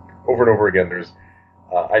and over again, there's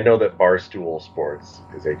I know that Barstool Sports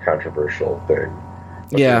is a controversial thing.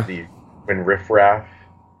 But yeah. When Riff Raff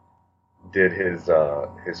did his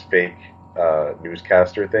fake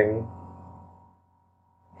newscaster thing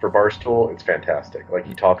for Barstool, it's fantastic. Like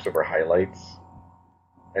he talks over highlights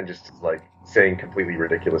and just like saying completely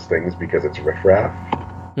ridiculous things because it's Riff Raff.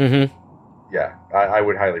 Mm-hmm. Yeah, I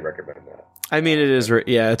would highly recommend that. I mean, it is.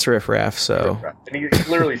 Yeah, it's Riff Raff. So, Riff Raff. And he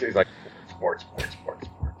literally says like sports.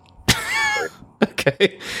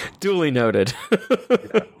 Okay, duly noted.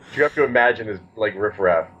 Yeah. You have to imagine is like Riff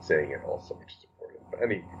Raff saying it also, which is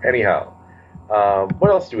important. But anyhow, what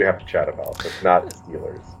else do we have to chat about that's not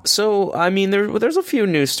Steelers? So, I mean, there's a few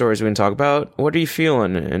news stories we can talk about. What are you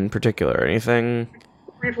feeling in particular? Anything?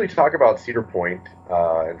 We'll briefly talk about Cedar Point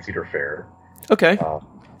and Cedar Fair. Okay.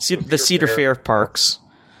 The Cedar Fair parks.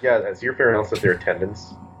 Yeah, Cedar Fair announced that their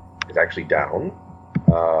attendance is actually down,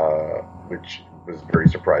 which was very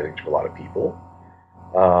surprising to a lot of people.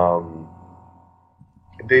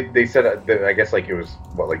 They said that I guess like it was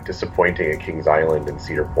disappointing at Kings Island and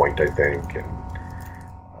Cedar Point, I think, and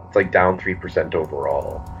it's like down 3%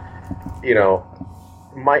 overall.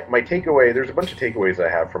 My takeaway, there's a bunch of takeaways I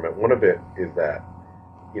have from it. One of it is that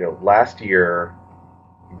last year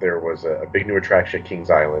there was a big new attraction at Kings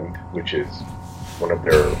Island, which is one of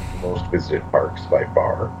their most visited parks by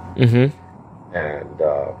far. Mm-hmm. And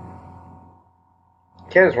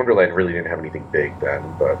Canada's Wonderland really didn't have anything big then,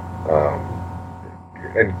 but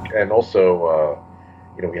and also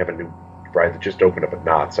we have a new ride that just opened up at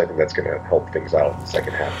Knott's. So I think that's going to help things out in the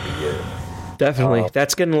second half of the year. Definitely,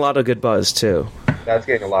 that's getting a lot of good buzz too. That's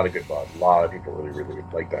getting a lot of good buzz. A lot of people really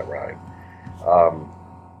like that ride.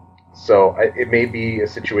 So it may be a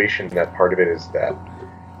situation that part of it is that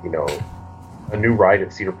a new ride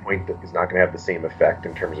at Cedar Point that is not going to have the same effect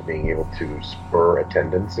in terms of being able to spur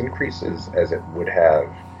attendance increases as it would have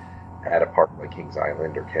at a park like Kings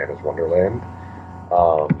Island or Canada's Wonderland.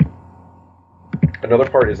 Another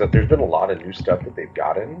part is that there's been a lot of new stuff that they've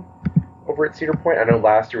gotten over at Cedar Point. I know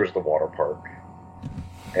last year was the water park,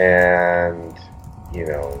 and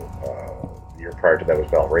the year prior to that was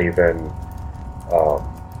Valraven.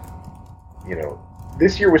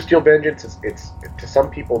 This year with Steel Vengeance, it's to some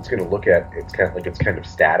people it's going to look at it's kind of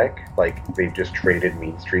static, like they've just traded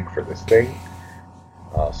Mean Streak for this thing.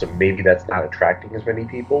 So maybe that's not attracting as many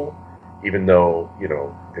people, even though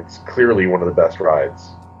it's clearly one of the best rides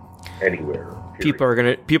anywhere.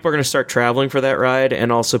 Period. People are gonna start traveling for that ride,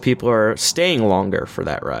 and also people are staying longer for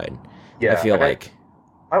that ride. Yeah, I feel like.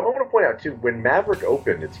 I want to point out too, when Maverick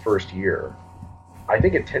opened its first year, I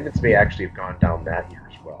think attendance may actually have gone down that year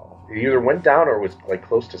as well. It either went down or was like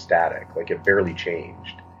close to static, like it barely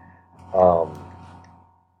changed.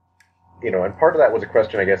 And part of that was a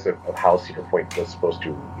question, I guess, of how Cedar Point was supposed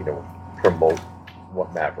to, promote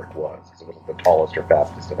what Maverick was, because it wasn't the tallest or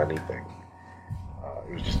fastest of anything.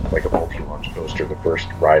 It was just like a multi-launch coaster, the first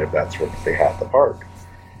ride of that sort that they had at the park.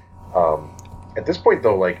 At this point,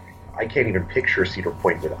 though, like, I can't even picture Cedar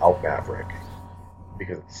Point without Maverick,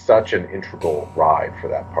 because it's such an integral ride for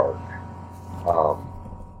that park.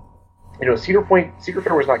 Cedar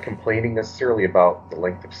Fair was not complaining necessarily about the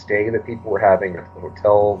length of stay that people were having, if the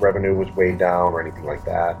hotel revenue was way down or anything like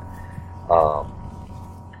that.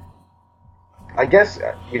 I guess,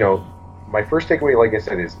 my first takeaway, like I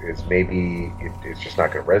said, is maybe it's just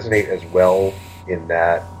not going to resonate as well in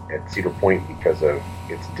that at Cedar Point because of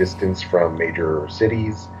its distance from major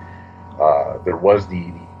cities. There was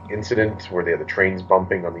the incident where they had the trains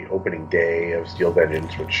bumping on the opening day of Steel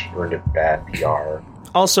Vengeance, which earned it bad PR.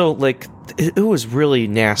 Also, like, it was really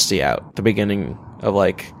nasty out at the beginning of,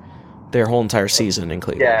 like, their whole entire season in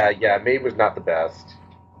Cleveland. Yeah, May was not the best.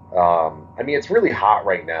 It's really hot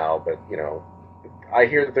right now, but, I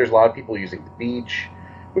hear that there's a lot of people using the beach,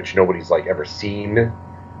 which nobody's, like, ever seen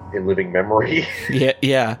in living memory.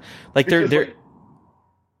 Yeah. Like, they've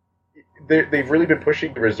really been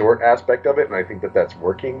pushing the resort aspect of it, and I think that that's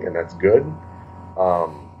working, and that's good.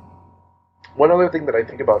 One other thing that I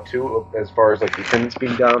think about, too, as far as, like, the attendance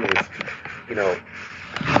being down is,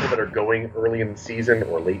 people that are going early in the season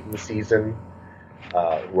or late in the season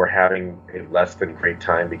who are having a less than great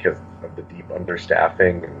time because of the deep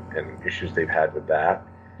understaffing and issues they've had with that.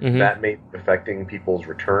 Mm-hmm. That may be affecting people's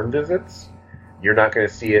return visits. You're not going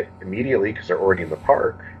to see it immediately because they're already in the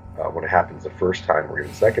park when it happens the first time or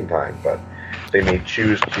even the second time, but they may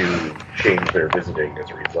choose to change their visiting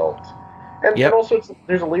as a result. And also,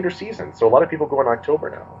 there's a later season, so a lot of people go in October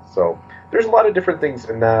now. So there's a lot of different things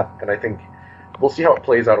in that, and I think we'll see how it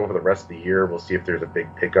plays out over the rest of the year. We'll see if there's a big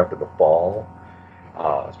pickup in the fall,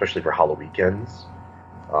 especially for Halloween weekends,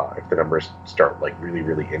 if the numbers start, like, really,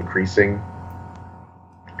 really increasing.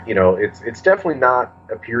 It's definitely not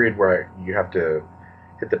a period where you have to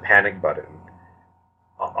hit the panic button.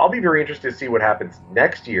 I'll be very interested to see what happens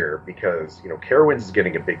next year because, Carowinds is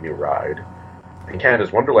getting a big new ride. And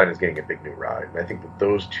Canada's Wonderland is getting a big new ride. And I think that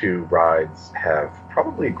those two rides have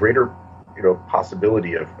probably a greater,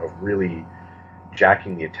 possibility of really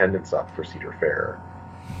jacking the attendance up for Cedar Fair.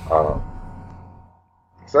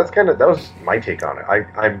 So that was my take on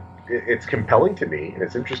it. It's compelling to me and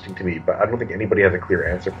it's interesting to me, but I don't think anybody has a clear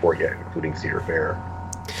answer for it yet, including Cedar Fair.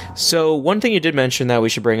 So one thing you did mention that we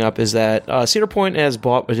should bring up is that Cedar Point has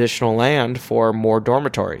bought additional land for more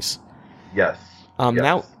dormitories. Yes.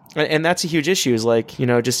 Now. And that's a huge issue, is like,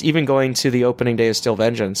 just even going to the opening day of Steel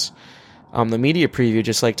Vengeance, the media preview,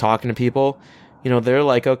 just like talking to people, they're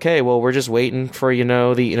like, okay, well, we're just waiting for,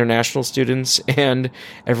 the international students and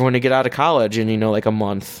everyone to get out of college in, like a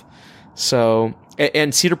month. So,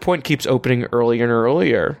 and Cedar Point keeps opening earlier and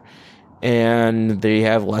earlier, and they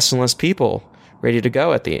have less and less people ready to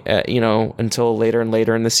go at the, until later and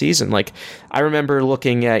later in the season. Like, I remember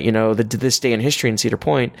looking at, this day in history in Cedar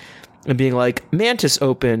Point, and being like, Mantis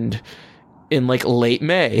opened in, like, late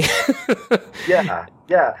May. Yeah.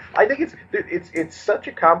 I think it's such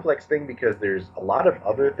a complex thing because there's a lot of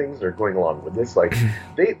other things that are going along with this. Like,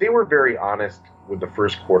 they were very honest with the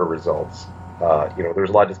first quarter results. There was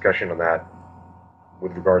a lot of discussion on that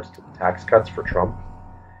with regards to the tax cuts for Trump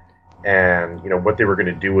and, what they were going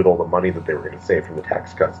to do with all the money that they were going to save from the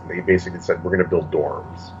tax cuts. And they basically said, we're going to build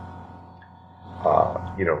dorms.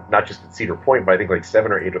 Not just at Cedar Point, but I think like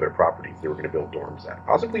 7 or 8 of their properties they were going to build dorms at.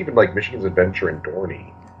 Possibly even like Michigan's Adventure and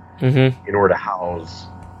Dorney, in order to house,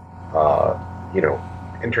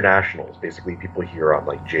 internationals, basically people here on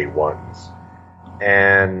like J1s.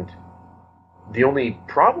 And the only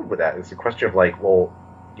problem with that is the question of like, well,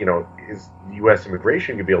 is U.S.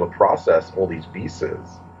 immigration going to be able to process all these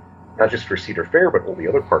visas not just for Cedar Fair, but all the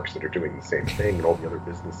other parks that are doing the same thing and all the other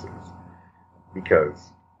businesses,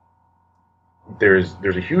 because there's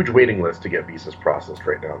a huge waiting list to get visas processed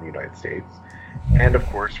right now in the United States, and of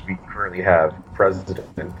course we currently have a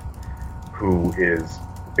president who is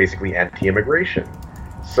basically anti-immigration.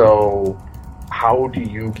 So how do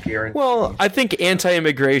you guarantee? Well, I think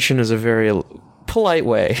anti-immigration is a very polite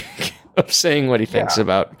way of saying what he thinks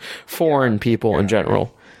about foreign people in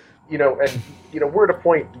general. We're at a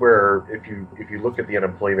point where if you look at the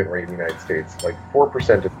unemployment rate in the United States, like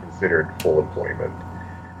 4% is considered full employment,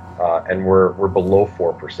 and we're below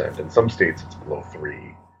 4%. In some states, it's below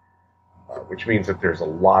 3%, which means that there's a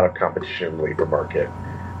lot of competition in the labor market.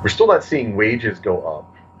 We're still not seeing wages go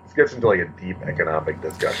up. This gets into like a deep economic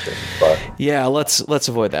discussion, but yeah, let's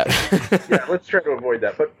avoid that. yeah, let's try to avoid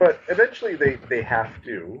that. But eventually they have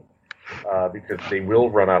to, because they will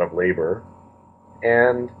run out of labor,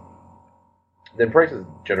 and then prices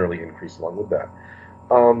generally increase along with that.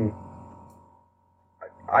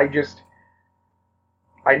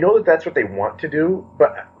 I know that that's what they want to do,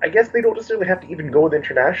 but I guess they don't necessarily have to even go with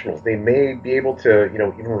internationals. They may be able to,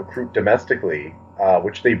 even recruit domestically,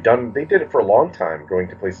 which they've done. They did it for a long time, going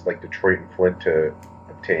to places like Detroit and Flint to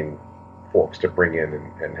obtain folks to bring in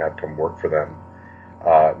and have come work for them.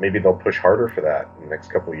 Maybe they'll push harder for that in the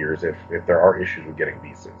next couple of years if there are issues with getting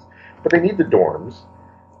visas. But they need the dorms,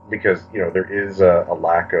 because there is a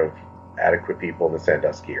lack of adequate people in the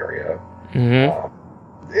Sandusky area. Mm-hmm.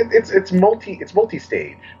 It's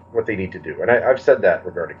multi-stage what they need to do, and I've said that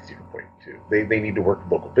regarding Cedar Point too. They need to work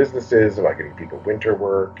with local businesses about getting people winter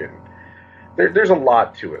work, and there's a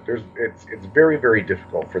lot to it. It's very, very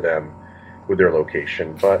difficult for them with their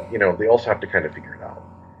location, but they also have to kind of figure it out.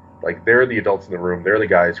 Like, they're the adults in the room, they're the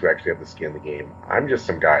guys who actually have the skin in the game. I'm just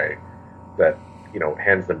some guy that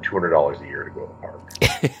hands them $200 a year to go to the park.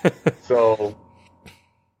 So,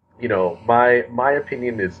 my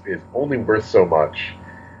opinion is only worth so much.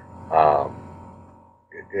 I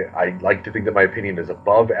like to think that my opinion is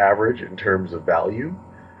above average in terms of value,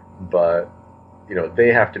 but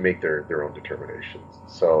they have to make their own determinations.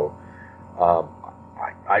 So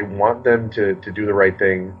I want them to do the right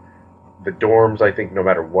thing. The dorms, I think, no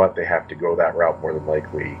matter what, they have to go that route more than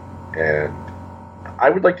likely, and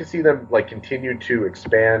I would like to see them continue to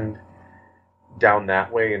expand down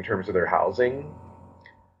that way in terms of their housing.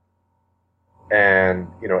 And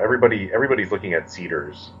everybody's looking at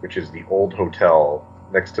Cedars, which is the old hotel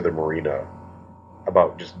next to the marina,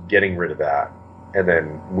 about just getting rid of that and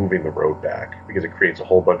then moving the road back, because it creates a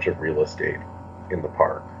whole bunch of real estate in the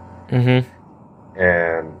park. Mm-hmm.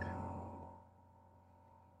 And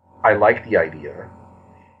I like the idea.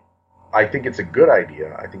 I think it's a good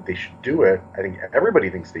idea. I think they should do it. I think everybody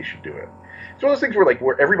thinks they should do it. It's one of those things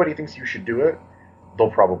where everybody thinks you should do it,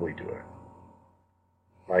 they'll probably do it.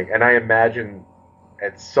 And I imagine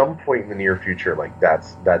at some point in the near future,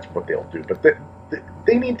 that's what they'll do. But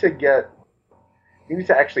they need to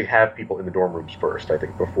actually have people in the dorm rooms first, I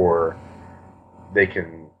think, before they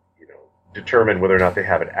can, determine whether or not they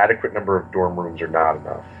have an adequate number of dorm rooms or not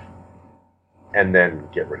enough, and then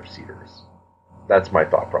get rid of Cedars. That's my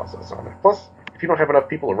thought process on it. Plus, if you don't have enough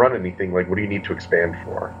people to run anything, what do you need to expand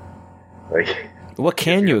for? What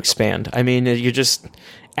can you expand? I mean, you're just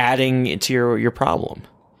adding to your problem.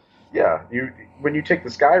 Yeah, when you take the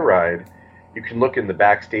Sky Ride, you can look in the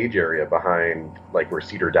backstage area behind where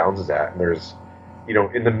Cedar Downs is at, and there's,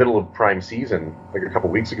 in the middle of prime season, a couple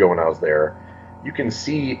weeks ago when I was there, you can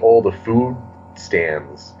see all the food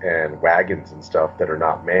stands and wagons and stuff that are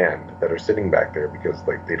not manned that are sitting back there because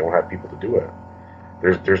they don't have people to do it.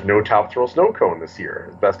 There's no Top Thrill snow cone this year,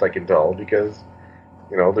 as best I can tell, because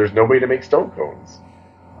there's nobody to make snow cones.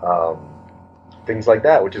 Things like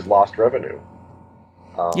that, which is lost revenue.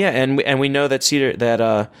 Yeah, and we know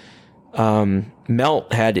that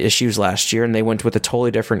Melt had issues last year, and they went with a totally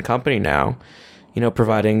different company now,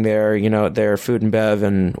 providing their food and bev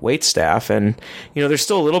and wait staff, and there's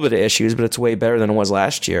still a little bit of issues, but it's way better than it was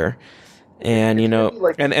last year. And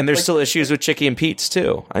and there's still issues with Chicky and Pete's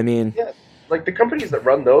too. I mean, yeah, the companies that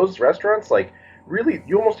run those restaurants, really,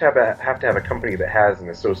 you almost have to have a company that has an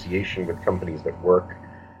association with companies that work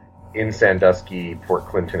in Sandusky, Port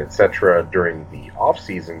Clinton, etc. during the off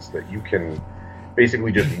seasons, so that you can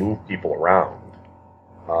basically just move people around,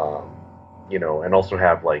 and also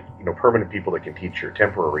have permanent people that can teach your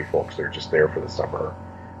temporary folks that are just there for the summer,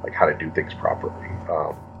 how to do things properly.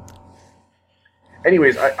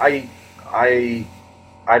 Anyways, I'm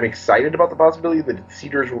excited about the possibility that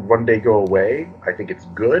Cedars would one day go away. I think it's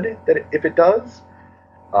good that if it does,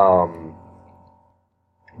 but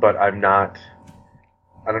I'm not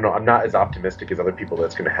I don't know. I'm not as optimistic as other people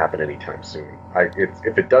that's going to happen anytime soon.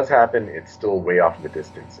 If it does happen, it's still way off in the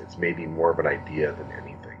distance. It's maybe more of an idea than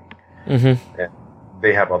anything. Mm-hmm. And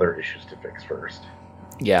they have other issues to fix first.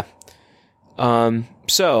 Yeah.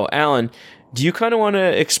 So, Alan, do you kind of want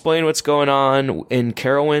to explain what's going on in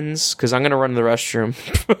Carowinds? Because I'm going to run to the restroom.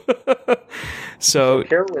 So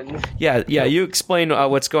Carowinds. Yeah. You explain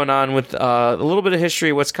what's going on with a little bit of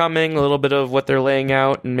history, what's coming, a little bit of what they're laying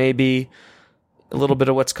out, and maybe a little bit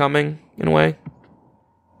of what's coming, in a way.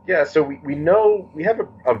 Yeah, so we know, we have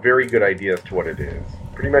a very good idea as to what it is.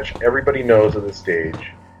 Pretty much everybody knows at this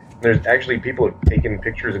stage. There's actually people have taken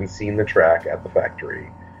pictures and seen the track at the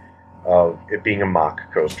factory of it being a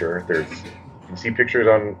mock coaster. You can see pictures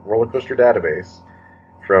on Roller Coaster Database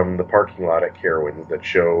from the parking lot at Carowinds that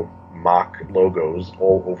show mock logos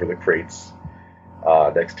all over the crates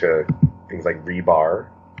next to things like rebar.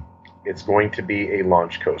 It's going to be a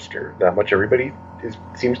launch coaster. That much everybody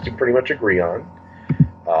seems to pretty much agree on.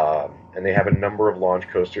 And they have a number of launch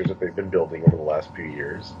coasters that they've been building over the last few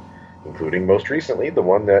years, including most recently the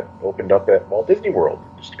one that opened up at Walt Disney World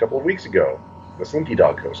just a couple of weeks ago, the Slinky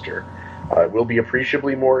Dog coaster. It will be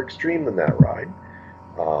appreciably more extreme than that ride.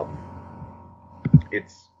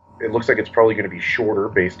 It looks like it's probably going to be shorter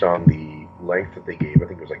based on the length that they gave. I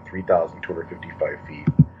think it was like 3,255 feet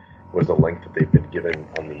was the length that they've been given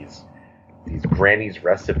on these Granny's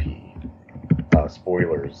Recipe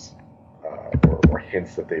spoilers or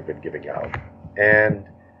hints that they've been giving out. And,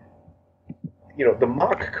 the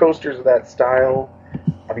mock coasters of that style,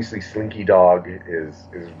 obviously Slinky Dog is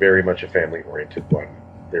very much a family-oriented one.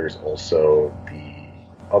 There's also the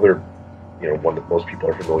other, one that most people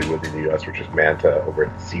are familiar with in the U.S., which is Manta over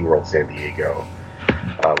at SeaWorld San Diego,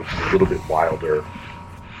 which is a little bit wilder.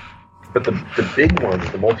 But the big ones,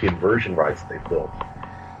 the multi-inversion rides that they've built,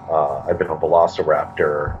 I've been on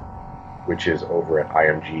Velociraptor, which is over at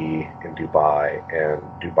IMG in Dubai, and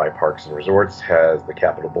Dubai Parks and Resorts has the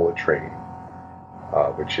Capital Bullet Train,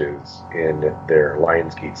 which is in their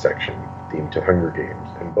Lionsgate section, themed to Hunger Games.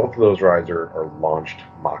 And both of those rides are launched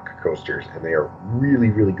mock coasters, and they are really,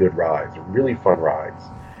 really good rides, really fun rides.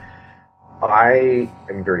 I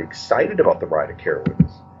am very excited about the ride at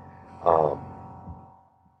Carowinds.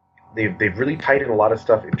 They've really tied in a lot of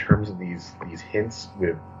stuff in terms of these hints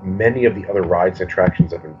with many of the other rides and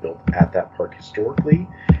attractions that have been built at that park historically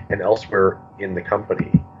and elsewhere in the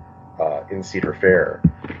company, in Cedar Fair.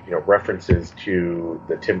 References to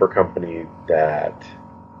the timber company that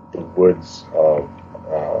the woods of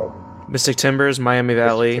Mystic Timbers, Miami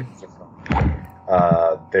Valley.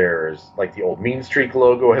 There's like the old Mean Streak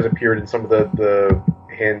logo has appeared in some of the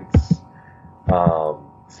hints,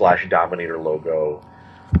 / Dominator logo.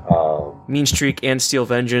 Mean Streak and Steel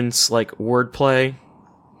Vengeance, like wordplay.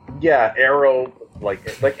 Yeah, Arrow, like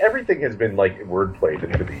everything has been like wordplayed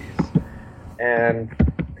into these, and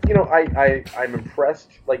I'm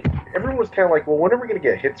impressed. Like everyone was kind of like, well, when are we going to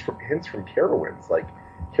get hints from Carowinds? Like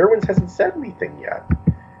Carowinds hasn't said anything yet,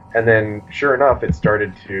 and then sure enough, it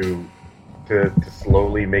started to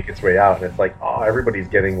slowly make its way out, and it's like, oh, everybody's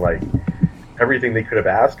getting like everything they could have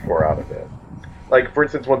asked for out of it. Like for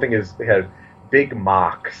instance, one thing is they had big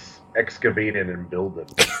mocks excavated and builded.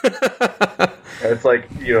 And it's like,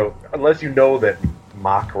 unless you know that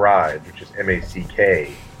mock ride, which is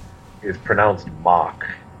M-A-C-K, is pronounced mock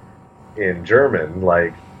in German,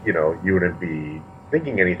 like, you wouldn't be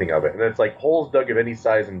thinking anything of it. And it's like holes dug of any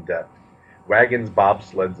size and depth, wagons,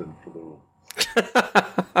 bobsleds, and flumes,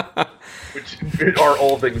 which are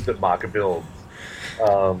all things that mock builds.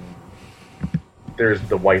 There's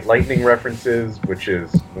the White Lightning references, which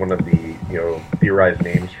is one of the theorized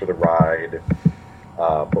names for the ride,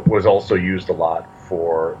 but was also used a lot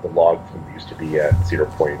for the log flume that used to be at Cedar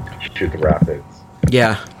Point, Shoot the Rapids.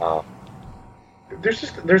 Yeah.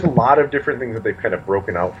 There's a lot of different things that they've kind of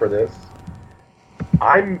broken out for this.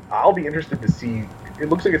 I'll be interested to see. It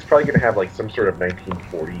looks like it's probably going to have like some sort of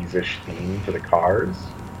 1940s-ish theme for the cars.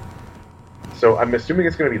 So I'm assuming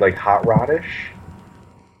it's going to be like Hot Rod-ish.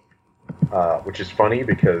 Which is funny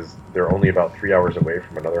because they're only about 3 hours away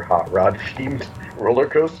from another Hot Rod-themed roller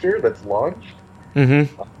coaster that's launched.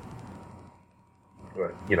 Mm-hmm.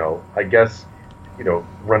 But, I guess,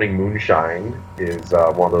 running Moonshine is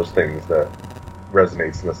one of those things that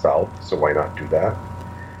resonates in the South, so why not do that?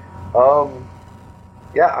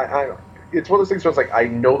 Yeah, it's one of those things where it's like, I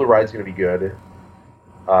know the ride's going to be good.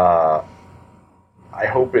 I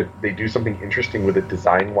hope they do something interesting with it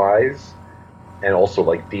design-wise, and also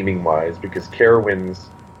like theming wise, because Carowinds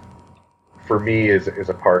for me is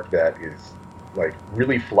a park that is like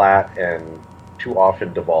really flat and too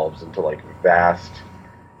often devolves into like vast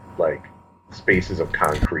like spaces of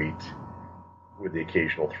concrete with the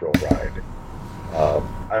occasional thrill ride.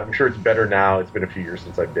 I'm sure it's better now. It's been a few years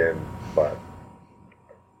since I've been, but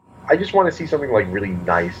I just want to see something like really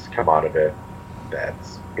nice come out of it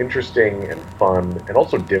that's interesting and fun and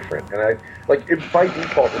also different. And I like if by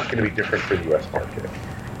default it's going to be different for the U.S. market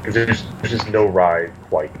because there's just no ride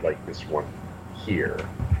quite like this one here.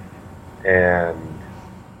 And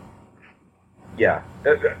yeah,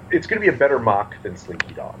 it's going to be a better mock than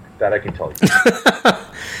Slinky Dog. That I can tell you.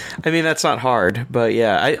 I mean, that's not hard, but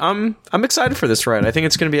yeah, I'm excited for this ride. I think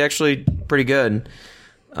it's going to be actually pretty good.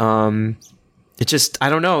 It just, I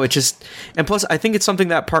don't know. And plus, I think it's something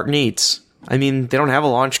that park needs. I mean, they don't have a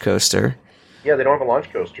launch coaster. Yeah, they don't have a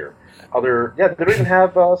launch coaster. They don't even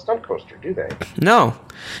have a stunt coaster, do they? No.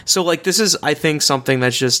 So, like, this is, I think, something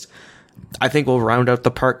that's just, I think will round out the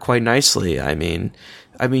park quite nicely. I mean,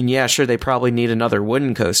 yeah, sure, they probably need another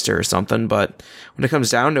wooden coaster or something, but when it comes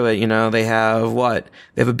down to it, you know, they have what?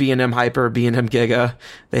 They have a B&M Hyper, B&M Giga.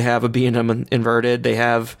 They have a B&M Inverted. They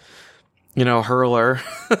have, you know, Hurler.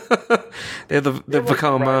 They have the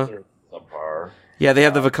Vekoma. Yeah, they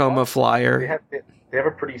have the Vekoma Flyer. They have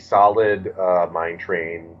a pretty solid mine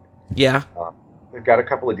train. Yeah. They've got a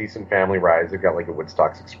couple of decent family rides. They've got like a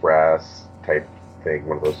Woodstocks Express type thing,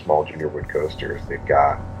 one of those small junior wood coasters. They've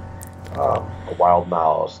got a Wild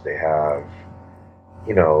Mouse. They have,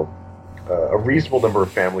 you know, a reasonable number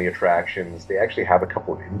of family attractions. They actually have a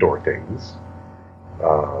couple of indoor things,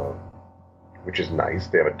 which is nice.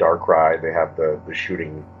 They have a dark ride. They have the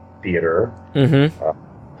shooting theater,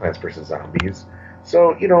 Plants vs. Zombies.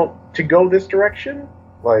 So, you know, to go this direction,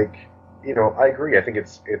 like, you know, I agree. I think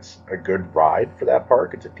it's a good ride for that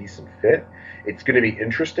park. It's a decent fit. It's going to be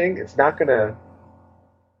interesting. It's not going to,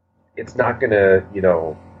 you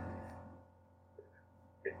know,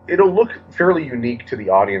 it'll look fairly unique to the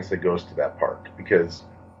audience that goes to that park because,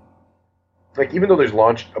 like, even though there's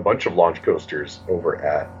a bunch of launch coasters over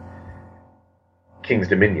at King's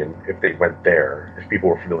Dominion, if they went there, if people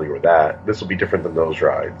were familiar with that, this will be different than those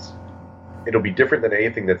rides. It'll be different than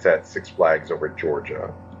anything that's at Six Flags over at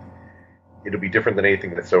Georgia. It'll be different than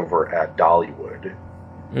anything that's over at Dollywood.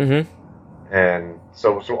 And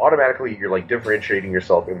so automatically you're like differentiating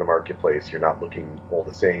yourself in the marketplace. You're not looking all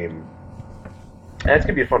the same. And it's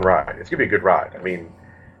going to be a fun ride. It's going to be a good ride. I mean,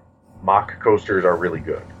 mock coasters are really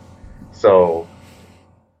good. So,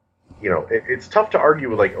 you know, it's tough to argue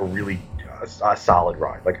with like a solid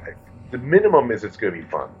ride. Like the minimum is it's going to be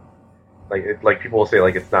fun. Like people will say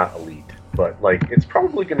like it's not elite, but like it's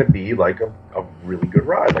probably going to be like a really good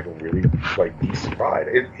ride, like a really like decent ride.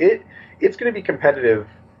 It's going to be competitive.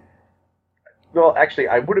 Well, actually,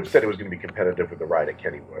 I would have said it was going to be competitive with the ride at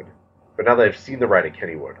Kennywood, but now that I've seen the ride at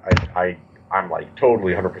Kennywood, I'm like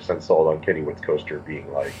totally 100% sold on Kennywood's coaster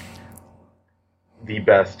being like the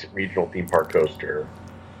best regional theme park coaster.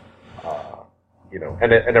 You know,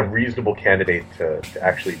 and a reasonable candidate to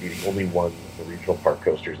actually be the only one of the regional park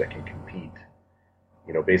coasters that can compete,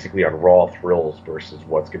 you know, basically on raw thrills versus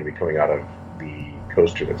what's going to be coming out of the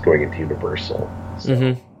coaster that's going into Universal.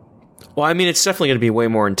 So. Well, I mean, it's definitely going to be way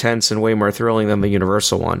more intense and way more thrilling than the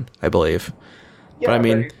Universal one, I believe. Yeah, but I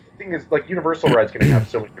mean, the thing is, like, Universal ride's going to have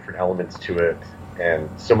so many different elements to it and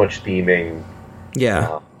so much theming.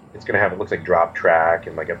 Yeah. It's going to have, it looks like drop track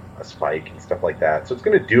and like a spike and stuff like that. So it's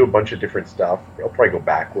going to do a bunch of different stuff. It'll probably go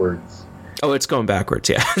backwards. Oh, it's going backwards,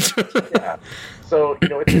 yeah. Yeah. So, you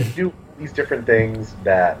know, it's going to do these different things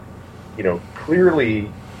that, you know,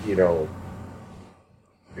 clearly, you know,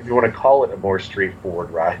 if you want to call it a more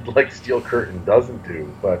straightforward ride like Steel Curtain doesn't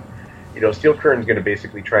do. But, you know, Steel Curtain's going to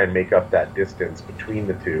basically try and make up that distance between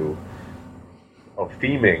the two of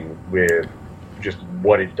theming with just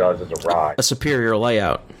what it does as a ride. A superior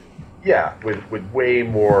layout. Yeah, with way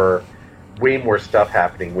more stuff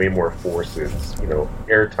happening, way more forces, you know,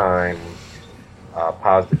 airtime,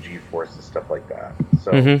 positive G-forces, stuff like that.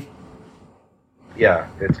 So, yeah,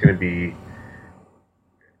 it's going to be...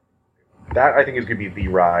 That, I think, is going to be the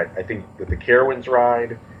ride. I think that the Carowinds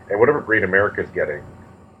ride, and whatever Great America's getting,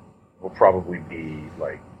 will probably be,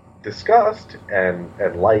 like, discussed and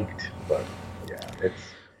liked, but, yeah, it's...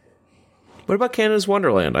 What about Canada's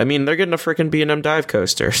Wonderland? I mean, they're getting a freaking B&M dive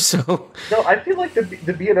coaster, so... No, I feel like the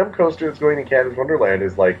B&M coaster that's going to Canada's Wonderland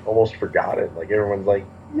is, like, almost forgotten. Like, everyone's like,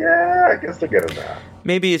 yeah, I guess they're getting that.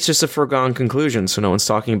 Maybe it's just a foregone conclusion, so no one's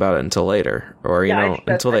talking about it until later. Or, you know,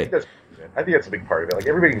 until they... I think that's a big part of it. Like,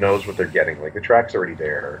 everybody knows what they're getting. Like, the track's already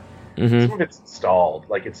there. Some of it's installed.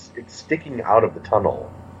 Like, it's sticking out of the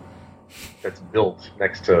tunnel that's built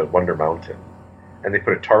next to Wonder Mountain. And they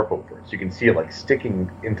put a tarp over it, so you can see it, like,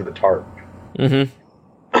 sticking into the tarp.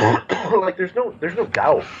 Like, there's no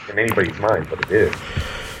doubt in anybody's mind what it is.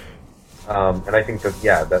 And I think that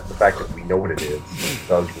that the fact that we know what it is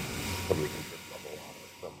does reduce some of the interest level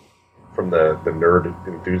on it from the nerd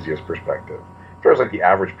enthusiast perspective. As far as like the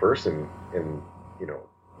average person in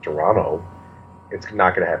Toronto, it's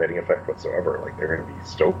not going to have any effect whatsoever. Like they're going to be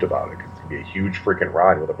stoked about it because it's going to be a huge freaking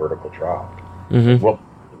ride with a vertical drop. Mm-hmm. What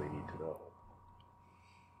we really need to know.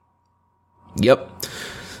 Yep.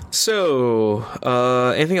 So,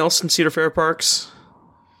 anything else in Cedar Fair parks?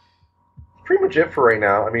 Pretty much it for right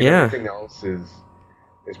now. I mean, Yeah. everything else is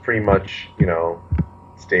pretty much,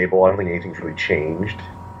 stable. I don't think anything's really changed.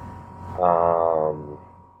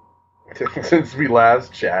 Since we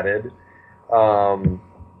last chatted.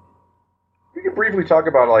 We could briefly talk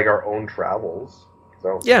about like our own travels.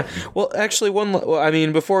 So Yeah. Well, actually,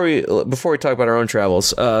 before we talk about our own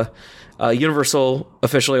travels, Universal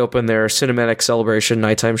officially opened their Cinematic Celebration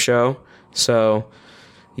nighttime show. So,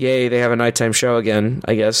 yay, they have a nighttime show again.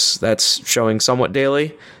 I guess that's showing somewhat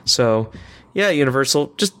daily. So, yeah,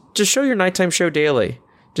 Universal, just show your nighttime show daily.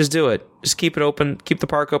 Just do it. Just keep it open. Keep the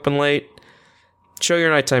park open late. Show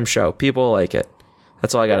your nighttime show. People like it.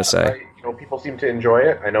 That's all I gotta say. People seem to enjoy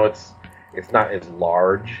it. I know it's not as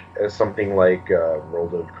large as something like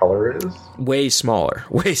World of Color is. Way smaller,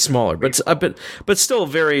 but still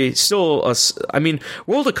I mean,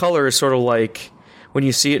 World of Color is sort of like when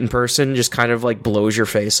you see it in person, just kind of like blows your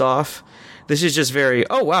face off. This is just very,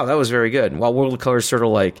 oh wow, that was very good. While World of Color is sort of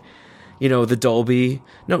like, the Dolby.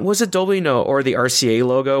 No, was it Dolby? No, or the RCA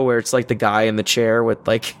logo where it's like the guy in the chair with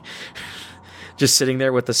like just sitting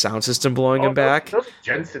there with the sound system blowing him back. Those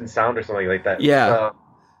Jensen Sound or something like that. Yeah.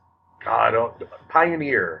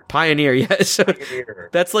 Pioneer. Yeah. So Pioneer.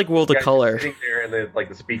 that's like World of Color. Sitting there and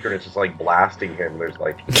the speaker and it's just like blasting him. There's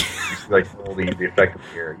like all the effect of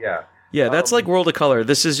the air. Yeah. Yeah, that's like World of Color.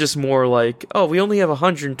 This is just more like, oh, we only have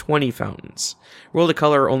 120 fountains. World of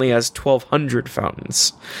Color only has 1,200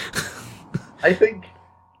 fountains. I think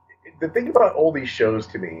the thing about all these shows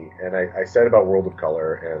to me, and I said about World of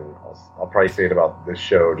Color, and I'll probably say it about this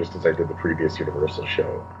show just as I did the previous Universal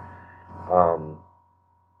show.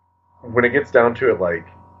 When it gets down to it, like,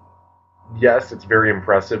 yes, it's very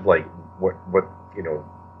impressive, like, what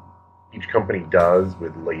each company does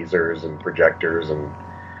with lasers and projectors and,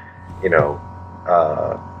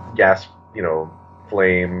 gas,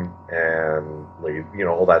 flame and,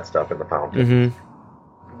 all that stuff in the fountain.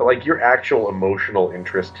 Mm-hmm. But, like, your actual emotional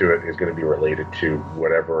interest to it is going to be related to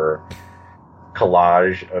whatever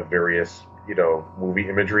collage of various, movie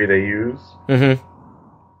imagery they use. Mm-hmm.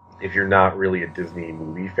 If you're not really a Disney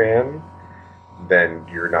movie fan, then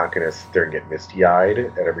you're not going to sit there and get misty-eyed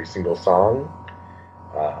at every single song.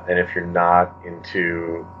 And if you're not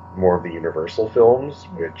into more of the Universal films,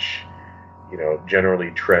 which,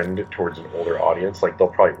 generally trend towards an older audience, like they'll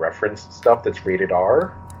probably reference stuff that's rated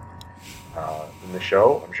R in the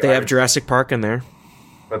show. I'm sure they have Jurassic Park in there.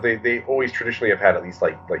 But they always traditionally have had at least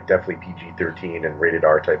like definitely PG-13 and rated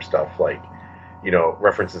R type stuff, like,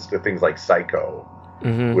 references to things like Psycho.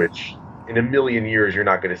 Mm-hmm. Which, in a million years, you're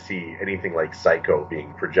not going to see anything like Psycho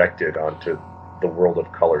being projected onto the World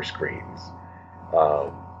of Color screens.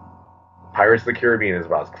 Pirates of the Caribbean is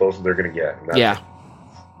about as close as they're going to get. And that's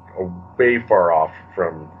way far off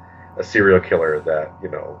from a serial killer that,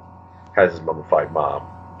 has his mummified mom.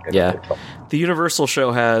 Yeah. The Universal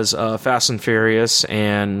show has Fast and Furious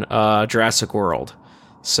and Jurassic World.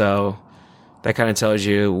 So that kind of tells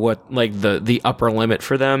you what, like, the upper limit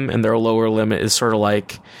for them, and their lower limit is sort of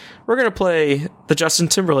like, we're going to play the Justin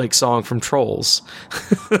Timberlake song from Trolls.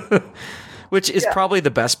 Which is probably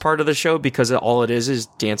the best part of the show, because all it is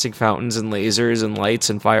dancing fountains and lasers and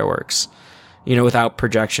lights and fireworks, without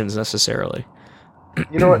projections necessarily.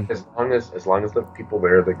 You know what? As long as the people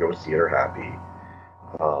there that go see it are happy,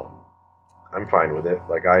 I'm fine with it.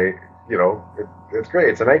 Like, it's great.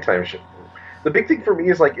 It's a nighttime show. The big thing for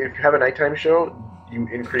me is, like, if you have a nighttime show, you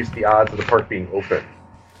increase the odds of the park being open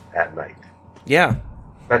at night. Yeah.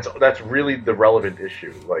 That's really the relevant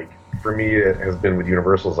issue. Like, for me, it has been with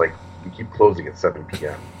Universal's, like, we keep closing at 7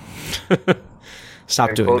 p.m.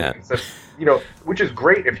 Stop doing that. Which is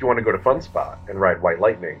great if you want to go to Fun Spot and ride White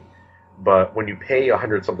Lightning. But when you pay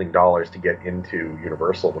 $100-something to get into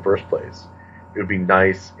Universal in the first place, it would be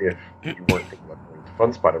nice if you weren't thinking about going to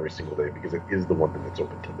Fun Spot every single day, because it is the one thing that's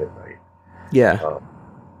open till midnight. Yeah.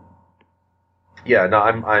 No,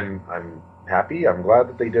 I'm happy. I'm glad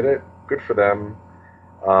that they did it. Good for them.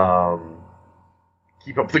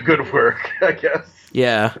 Keep up the good work, I guess.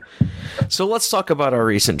 Yeah. So let's talk about our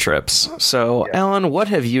recent trips. So, Alan, what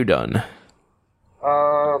have you done?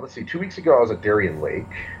 Let's see. 2 weeks ago, I was at Darien Lake.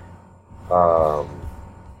 I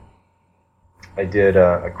did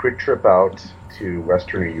a quick trip out to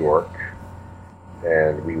Western New York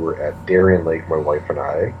and we were at Darien Lake, my wife and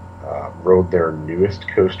I. Rode their newest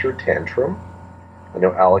coaster, Tantrum. I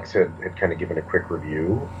know Alex had kind of given a quick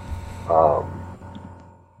review.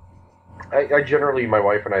 I generally, my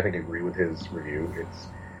wife and I think, agree with his review.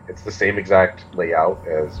 It's the same exact layout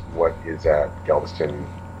as what is at Galveston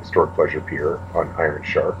Historic Pleasure Pier on Iron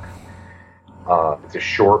Shark. It's a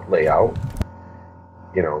short layout.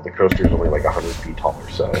 You know, the coaster is only like 100 feet tall or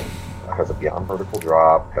so. It has a beyond vertical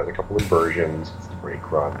drop, has a couple inversions, it's the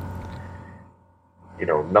brake run. You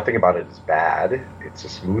know, nothing about it is bad. It's a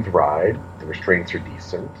smooth ride. The restraints are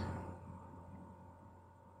decent.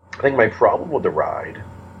 I think my problem with the ride,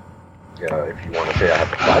 if you want to say I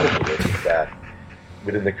have a problem with it, is that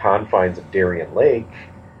within the confines of Darien Lake,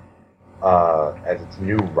 as its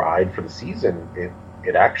new ride for the season,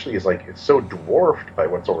 it actually is like, it's so dwarfed by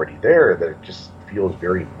what's already there that it just feels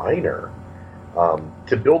very minor.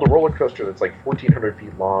 To build a roller coaster that's like 1,400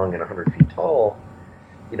 feet long and 100 feet tall,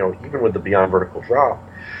 you know, even with the beyond vertical drop,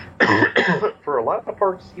 for a lot of the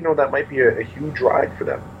parks, you know, that might be a huge ride for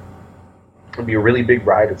them. It would be a really big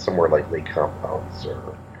ride at somewhere like Lake Compounce,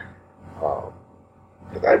 or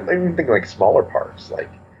I'm even thinking like smaller parks, like,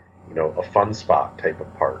 you know, a Fun Spot type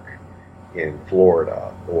of park in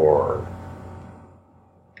Florida, or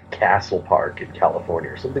Castle Park in California,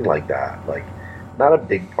 or something like that. Like, not a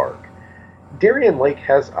big park. Darien Lake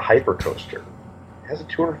has a hypercoaster. It has a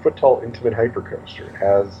 200-foot tall intimate hypercoaster. It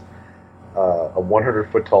has a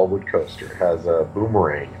 100-foot tall wood coaster. It has a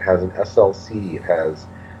boomerang. It has an SLC. It has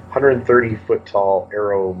 130-foot tall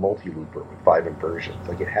aero multi-looper with 5 inversions.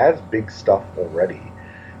 Like, it has big stuff already.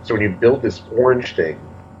 So when you build this orange thing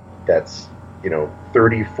that's, you know,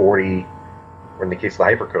 30, 40, or in the case of the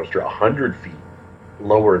hypercoaster, 100 feet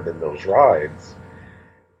lower than those rides,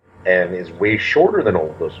 and is way shorter than all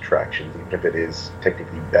of those attractions, even if it is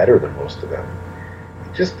technically better than most of them,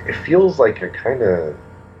 it feels like an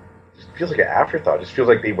afterthought. It just feels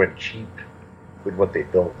like they went cheap with what they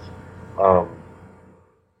built.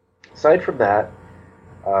 Aside from that,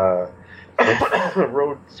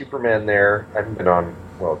 rode Superman there. I haven't been on,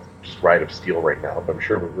 just Ride of Steel right now, but I'm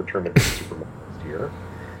sure we'll return to Superman next year,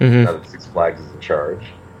 now that Six Flags is in charge,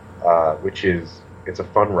 it's a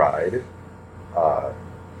fun ride.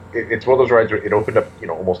 It's one of those rides where it opened up, you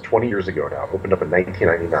know, almost 20 years ago now. It opened up in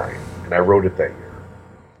 1999, and I rode it that year.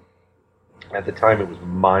 At the time, it was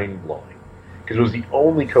mind-blowing, because it was the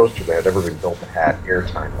only coaster that had ever been built that had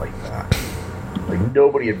airtime like that. Like,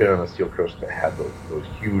 nobody had been on a steel coaster that had those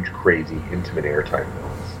huge, crazy, intimate airtime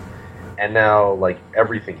builds. And now, like,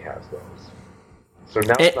 everything has those. So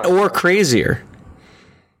now or crazier.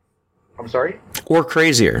 I'm sorry? Or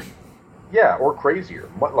crazier. Yeah, or crazier.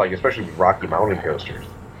 Like, especially with Rocky Mountain coasters.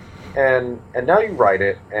 And now you ride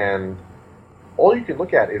it, and all you can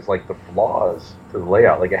look at is, like, the flaws to the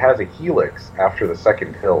layout. Like, it has a helix after the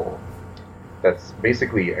second hill that's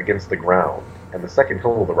basically against the ground, and the second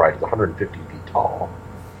hill of the ride is 150 feet tall.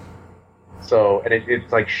 So, and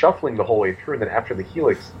it's like shuffling the whole way through, and then after the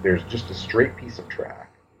helix, there's just a straight piece of track.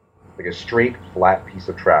 Like a straight, flat piece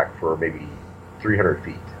of track for maybe 300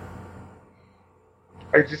 feet.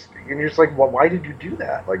 And you're just like, well, why did you do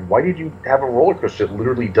that? Like, why did you have a roller coaster that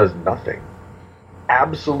literally does nothing?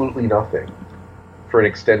 Absolutely nothing. For an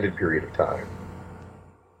extended period of time.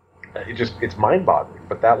 It's mind-boggling,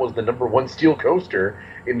 but that was the #1 steel coaster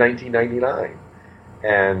in 1999.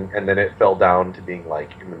 And then it fell down to being,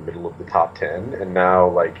 like, in the middle of the top 10, and now,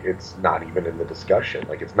 like, it's not even in the discussion.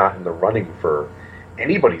 Like, it's not in the running for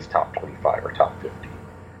anybody's top 25 or top 50.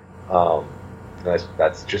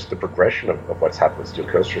 That's just the progression of what's happened with steel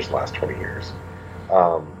coasters in the last 20 years.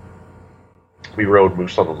 We rode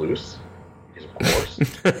Moose on the Loose, because of course,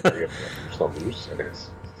 we have Moose on the Loose, and it's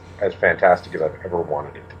as fantastic as I've ever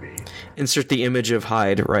wanted it to be. Insert the image of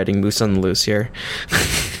Hyde riding Moose on the Loose here.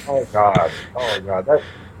 Oh god!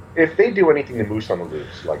 If they do anything to Moose on the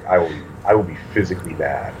Loose, like, I will be physically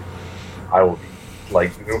mad. I will be,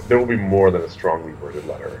 like, there will be more than a strongly worded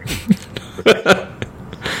letter.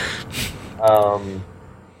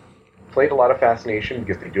 Played a lot of Fascination,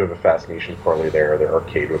 because they do have a Fascination parlay there. Their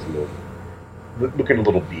arcade was looking a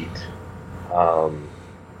little beat.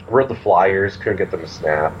 Rode the Flyers, couldn't get them to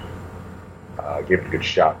snap. Gave it a good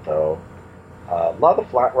shot, though. A lot of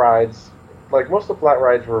the flat rides, like, most of the flat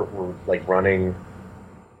rides were like, running,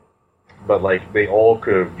 but, like, they all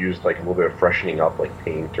could have used, like, a little bit of freshening up, like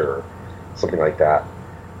paint or something like that.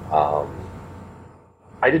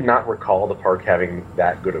 I did not recall the park having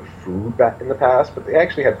that good of food back in the past, but they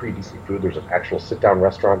actually had pretty decent food. There's an actual sit-down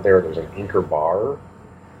restaurant there. There's an Anchor bar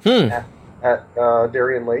at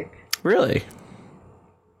Darien Lake. Really?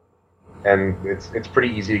 And it's pretty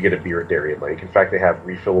easy to get a beer at Darien Lake. In fact, they have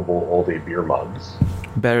refillable all-day beer mugs.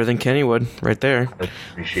 Better than Kennywood, right there.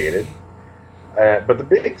 Appreciated. But the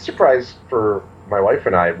big surprise for my wife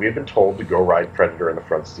and I, we had been told to go ride Predator in the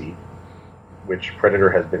front seat, which Predator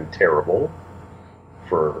has been terrible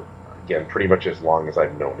for, again, pretty much as long as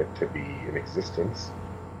I've known it to be in existence.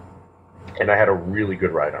 And I had a really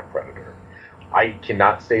good ride on Predator. I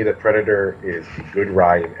cannot say that Predator is a good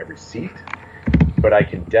ride in every seat, but I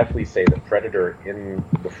can definitely say that Predator in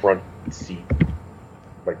the front seat,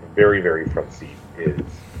 like the very, very front seat, is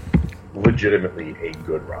legitimately a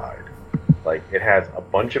good ride. Like, it has a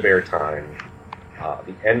bunch of airtime.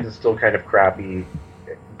 The end is still kind of crappy,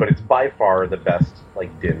 but it's by far the best,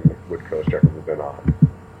 like, din wood coaster I've ever been on.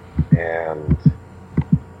 And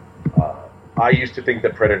I used to think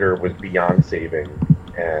that Predator was beyond saving,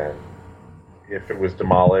 and if it was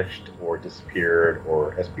demolished or disappeared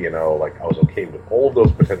or SPNO, like, I was okay with all of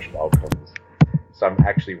those potential outcomes. So I'm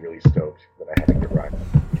actually really stoked that I had a good ride.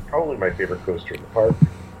 It's probably my favorite coaster in the park,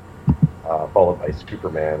 followed by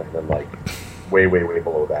Superman, and then, like, way, way, way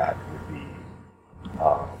below that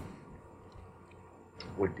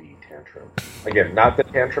would be Tantrum. Again, not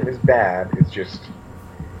that Tantrum is bad, it's just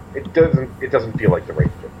it doesn't feel like the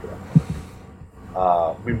right fit for that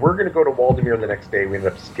park. We were going to go to Waldameer the next day. We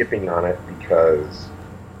ended up skipping on it because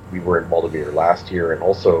we were in Waldameer last year, and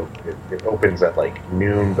also it opens at like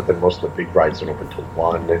noon, but then most of the big rides don't open until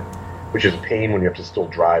 1, which is a pain when you have to still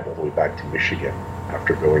drive all the way back to Michigan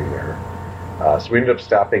after going there. So we ended up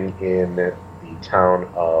stopping in the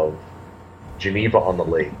town of Geneva on the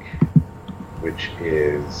Lake, which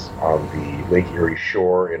is on the Lake Erie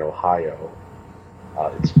shore in Ohio.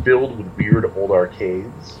 It's filled with weird old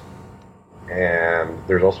arcades, and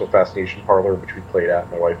there's also a Fascination parlor, which we played at,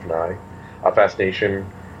 my wife and I. Fascination,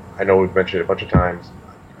 I know we've mentioned it a bunch of times,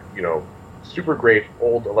 you know, super great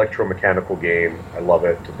old electromechanical game. I love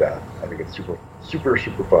it to death. I think it's super, super,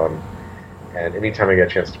 super fun. And anytime I get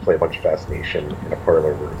a chance to play a bunch of Fascination in a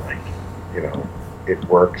parlor where, like, you know, it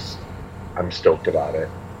works, I'm stoked about it.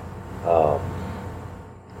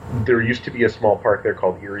 There used to be a small park there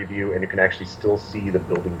called Erie View, and you can actually still see the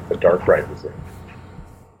building the Dark Ride was in.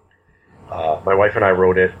 My wife and I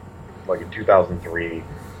rode it, like, in 2003.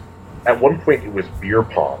 At one point, it was beer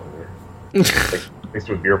pong. Like, based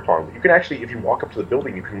with beer pong. But you can actually, if you walk up to the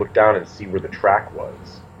building, you can look down and see where the track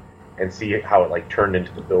was, and see how it, like, turned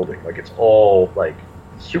into the building. Like, it's all, like,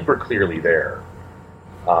 super clearly there.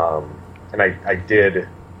 And I did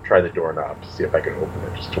try the doorknob to see if I could open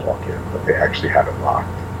it just to walk in, but they actually had it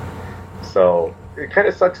locked. So it kind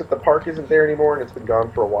of sucks that the park isn't there anymore, and it's been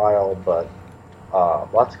gone for a while, but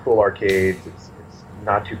lots of cool arcades. It's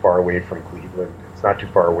not too far away from Cleveland. It's not too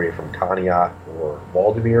far away from Conneaut or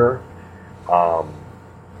Waldameer.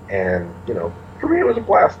 And, you know, for me it was a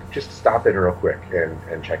blast just to stop in real quick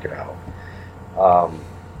and check it out.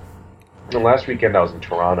 And last weekend I was in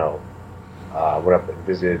Toronto. Went up and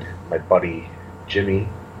visited my buddy Jimmy,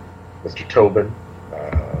 Mr. Tobin.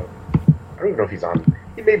 I don't even know if he's on.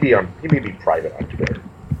 He may be private on Twitter.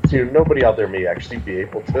 So nobody out there may actually be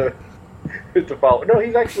able to follow. No,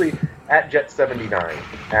 he's actually at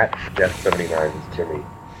Jet79. At Jet79 is Jimmy.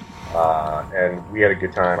 And we had a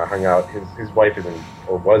good time. I hung out. His wife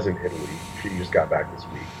was in Italy. She just got back this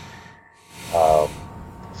week. So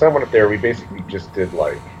I went up there. We basically just did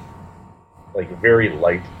like very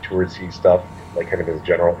light touristy stuff, like kind of his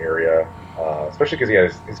general area. Especially because he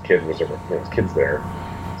had his kid his kid's there.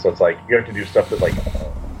 So it's like you have to do stuff that like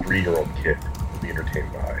a 3-year-old kid would be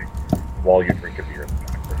entertained by while you drink a beer in the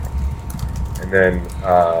background. And then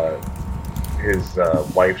his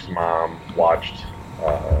wife's mom watched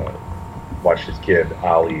his kid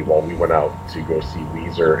Ollie while we went out to go see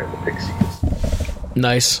Weezer and the Pixies.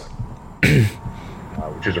 Nice.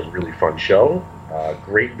 Which is a really fun show.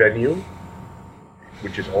 Great venue,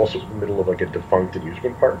 which is also in the middle of like a defunct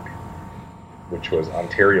amusement park, which was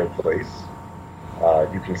Ontario Place.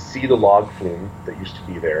 You can see the log flume that used to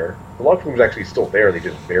be there. The log flume is actually still there. They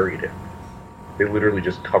just buried it. They literally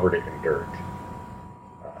just covered it in dirt,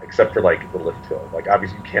 except for like the lift hill. Like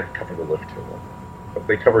obviously you can't cover the lift hill, but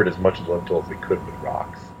they covered as much of the lift hill as they could with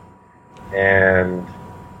rocks.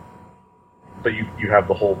 But you have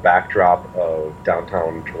the whole backdrop of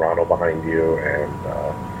downtown Toronto behind you, and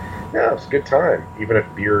yeah, it's a good time. Even if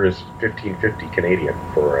beer is $15.50 Canadian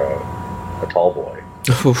for a tall boy.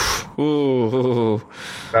 Ooh.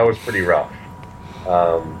 That was pretty rough.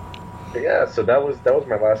 But yeah, so that was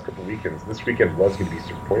my last couple weekends. This weekend was going to be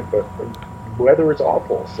Super Point, but the weather is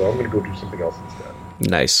awful, so I'm going to go do something else instead.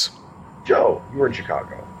 Nice. Joe, you were in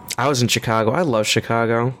Chicago. I was in Chicago. I love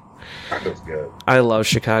Chicago. Chicago's good. I love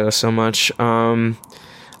Chicago so much.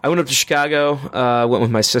 I went up to Chicago, went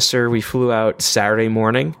with my sister. We flew out Saturday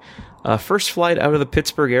morning. First flight out of the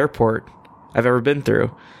Pittsburgh airport I've ever been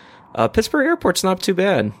through. Pittsburgh airport's not too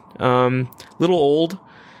bad. Little old.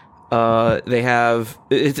 They have,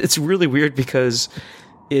 it's really weird because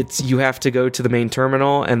you have to go to the main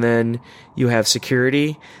terminal and then you have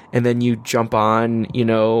security and then you jump on,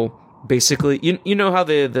 basically, you know how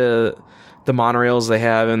the monorails they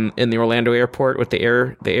have in the Orlando airport with the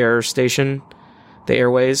air station, the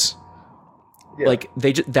airways. Yeah. Like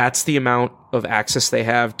that's the amount of access they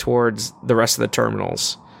have towards the rest of the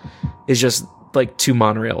terminals is just like 2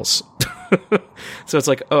 monorails. So it's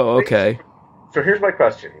like, oh, okay. So here's my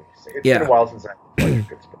question. It's been a while since I was in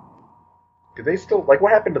Pittsburgh. Do they still,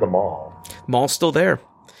 what happened to the mall? Mall's still there.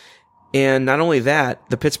 And not only that,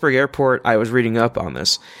 the Pittsburgh airport, I was reading up on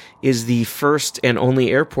this, is the first and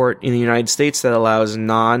only airport in the United States that allows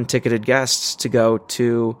non-ticketed guests to go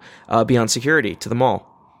to beyond security to the mall.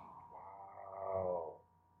 Wow.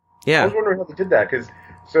 Yeah. I was wondering how they did that, because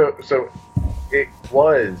so it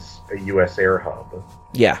was a U.S. Air hub.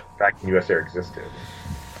 Yeah. Back when U.S. Air existed.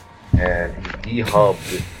 And he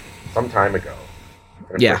dehubbed some time ago.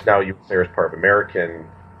 And of course now U.S. Air is part of American,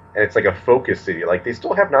 and it's like a focus city. Like, they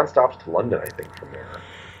still have nonstops to London, I think, from there.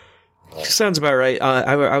 Sounds about right.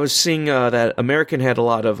 I was seeing that American had a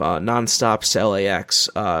lot of nonstops to LAX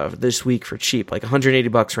this week for cheap, like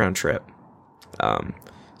 $180 round trip.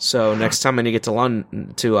 So next time I need to get to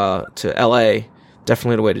London to LA,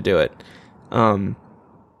 definitely the way to do it.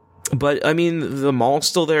 But I mean, the mall's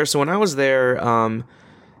still there. So when I was there,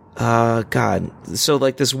 so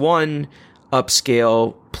like this one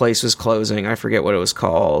upscale place was closing. I forget what it was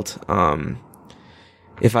called. My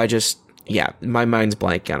mind's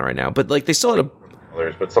blank on it right now. But like they still had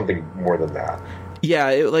but something more than that. Yeah,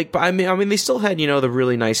 I mean, they still had the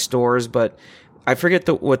really nice stores, but I forget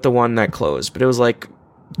what the one that closed. But it was like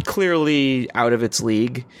clearly out of its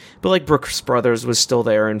league. But like Brooks Brothers was still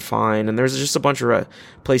there and fine, and there's just a bunch of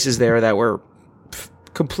places there that were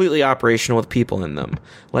completely operational with people in them.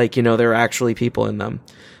 Like, there are actually people in them.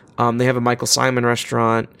 They have a Michael Simon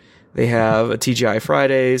restaurant. They have a TGI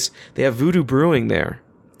Fridays. They have Voodoo Brewing there,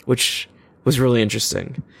 which was really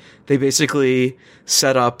interesting. They basically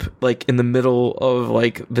set up like in the middle of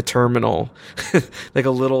like the terminal, like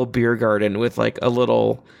a little beer garden with like a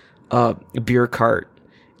little beer cart,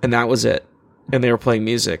 and that was it. And they were playing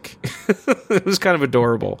music. It was kind of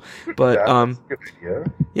adorable, but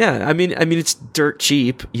yeah. I mean, it's dirt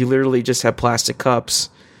cheap. You literally just have plastic cups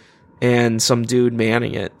and some dude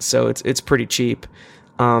manning it, so it's pretty cheap.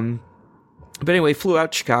 But anyway, flew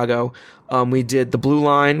out to Chicago. We did the Blue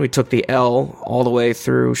Line. We took the L all the way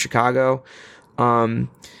through Chicago.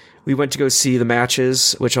 We went to go see the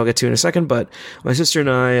matches, which I'll get to in a second. But my sister and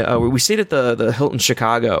I, we stayed at the Hilton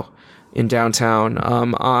Chicago in downtown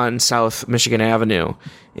on South Michigan Avenue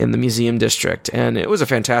in the Museum District, and it was a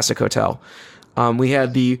fantastic hotel. We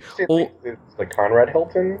had the old, the Conrad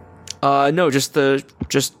Hilton. No, just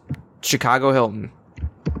Chicago Hilton.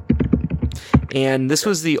 And this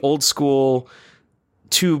was the old school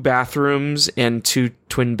 2 bathrooms and 2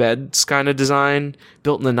 twin beds kind of design,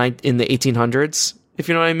 built in the 1800s, if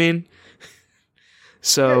you know what I mean.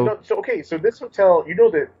 So so this hotel,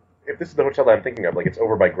 that if this is the hotel that I'm thinking of, like, it's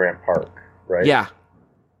over by Grant Park, right? Yeah.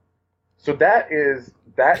 So that is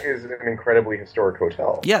an incredibly historic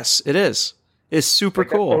hotel. Yes, it is. It's super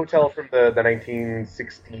cool. That's the hotel from the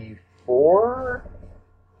 1964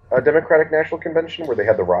 Democratic National Convention where they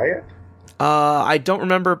had the riot. I don't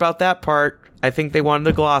remember about that part. I think they wanted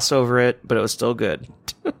to gloss over it, but it was still good.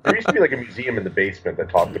 There used to be like a museum in the basement that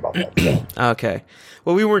talked about that stuff. Okay.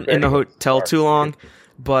 Well, we weren't in the hotel too long,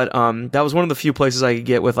 but that was one of the few places I could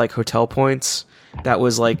get with like hotel points that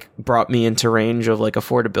was like brought me into range of like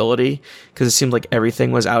affordability, because it seemed like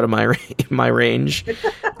everything was out of my my range.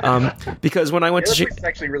 Because when I went to it's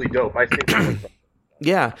actually really dope. I think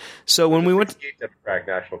yeah. So when we went to Democratic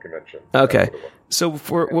National Convention. Okay. So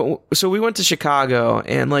we went to Chicago,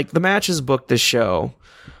 and like the matches booked this show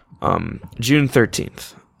June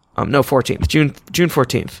 13th. No, 14th. June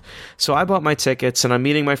 14th. So I bought my tickets, and I'm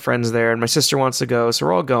meeting my friends there, and my sister wants to go, so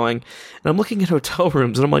we're all going. And I'm looking at hotel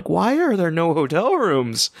rooms, and I'm like, why are there no hotel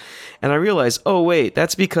rooms? And I realize, oh wait,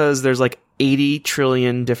 that's because there's like 80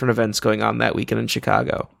 trillion different events going on that weekend in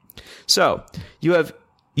Chicago. So you have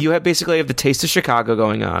basically the Taste of Chicago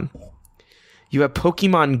going on. You have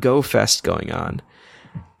Pokemon Go Fest going on.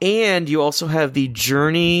 And you also have the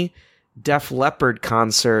Journey Def Leppard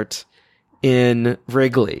concert in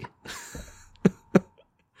Wrigley.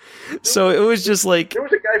 So it was just like... There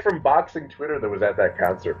was a guy from Boxing Twitter that was at that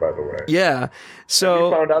concert, by the way. Yeah. So... And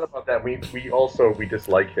we found out about that. We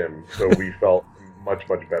dislike him, so we felt much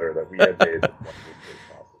better that we had made as much as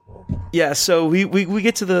possible. Yeah, so we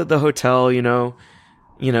get to the hotel,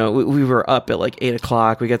 we were up at like 8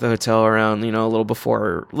 o'clock. We got the hotel around, a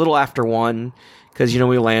little after 1, because,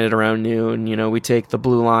 we landed around noon. We take the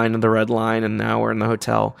blue line and the red line, and now we're in the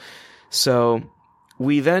hotel. So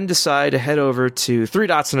we then decide to head over to Three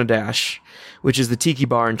Dots and a Dash, which is the tiki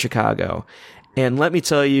bar in Chicago. And let me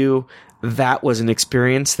tell you, that was an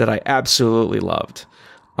experience that I absolutely loved.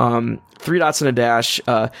 Three Dots and a Dash,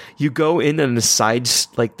 you go in on a side, it's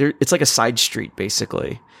like a side street,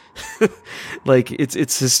 basically. Like,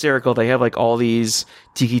 it's hysterical. They have like all these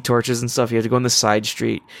tiki torches and stuff. You have to go on the side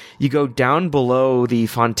street. You go down below the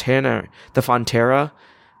Fonterra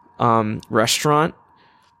restaurant,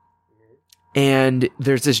 and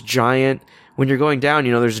there's this giant, when you're going down,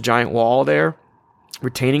 there's a giant wall there,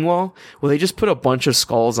 retaining wall. Well, they just put a bunch of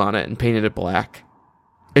skulls on it and painted it black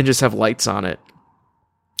and just have lights on it.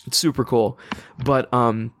 It's super cool. But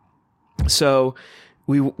so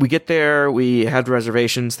we get there, we had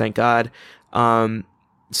reservations, thank God.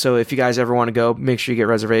 So if you guys ever want to go, make sure you get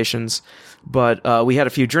reservations. But we had a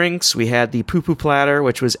few drinks. We had the poo-poo platter,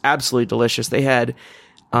 which was absolutely delicious. They had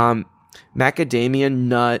macadamia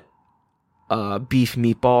nut beef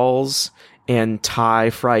meatballs and Thai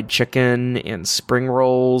fried chicken and spring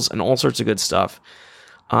rolls and all sorts of good stuff.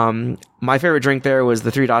 My favorite drink there was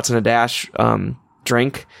the Three Dots and a Dash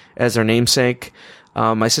drink as their namesake.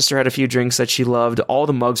 My sister had a few drinks that she loved. All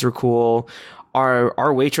the mugs were cool.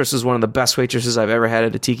 Our waitress was one of the best waitresses I've ever had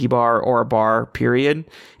at a tiki bar or a bar, period.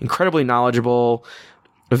 Incredibly knowledgeable,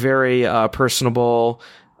 very personable,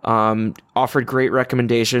 offered great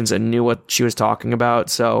recommendations and knew what she was talking about.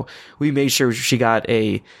 So we made sure she got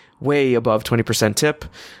a way above 20% tip.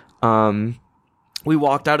 We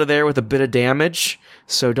walked out of there with a bit of damage,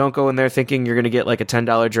 so don't go in there thinking you're going to get like a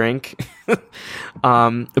 $10 drink.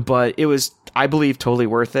 But it was, I believe, totally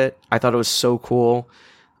worth it. I thought it was so cool.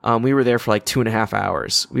 We were there for like 2.5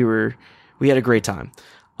 hours. We had a great time.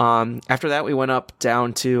 After that, we went up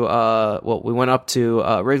down to,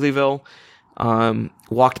 Wrigleyville,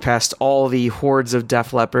 walked past all the hordes of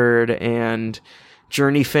Def Leppard and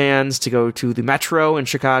Journey fans to go to the Metro in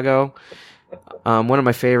Chicago. One of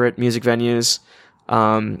my favorite music venues.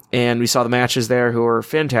 And we saw the Matches there, who were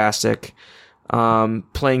fantastic,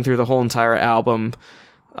 playing through the whole entire album.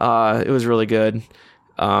 It was really good.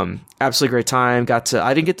 Absolutely great time.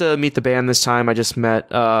 I didn't get to meet the band this time. I just met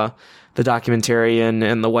the documentarian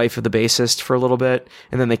and the wife of the bassist for a little bit,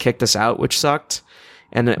 and then they kicked us out, which sucked.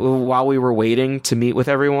 And while we were waiting to meet with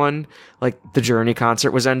everyone, like, the Journey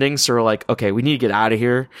concert was ending, so we're like, okay, we need to get out of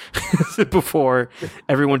here before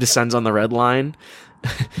everyone descends on the red line.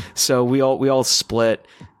 So we all split,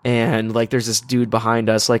 and like, there's this dude behind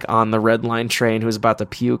us, like, on the red line train who's about to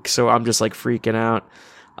puke. So I'm just like freaking out.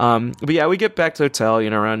 But yeah, we get back to the hotel,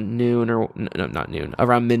 around noon, or no, not noon,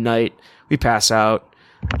 around midnight. We pass out.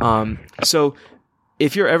 So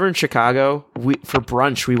if you're ever in Chicago, for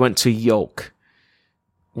brunch, we went to Yolk.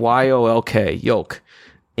 YOLK, Yolk.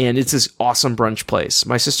 And it's this awesome brunch place.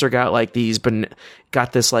 My sister got like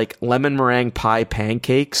got this like lemon meringue pie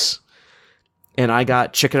pancakes, and I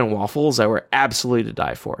got chicken and waffles that were absolutely to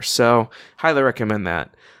die for. So highly recommend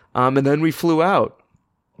that. And then we flew out.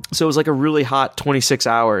 So it was like a really hot 26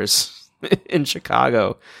 hours in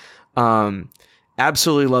Chicago.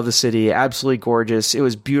 Absolutely love the city. Absolutely gorgeous. It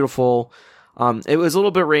was beautiful. It was a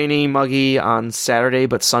little bit rainy, muggy on Saturday,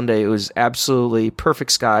 but Sunday it was absolutely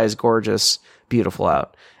perfect skies, gorgeous, beautiful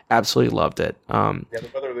out. Absolutely loved it. Yeah, the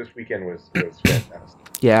weather this weekend was fantastic.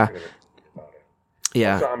 Yeah.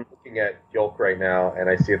 Yeah. So I'm looking at Yolk right now, and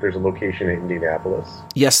I see that there's a location in Indianapolis.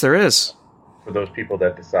 Yes, there is. For those people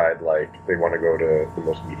that decide, like, they want to go to the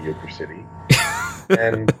most mediocre city.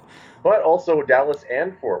 But also Dallas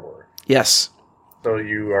and Fort Worth. Yes. So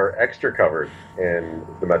you are extra covered in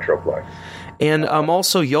the Metroplex. And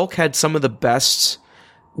also, Yolk had some of the best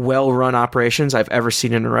well-run operations I've ever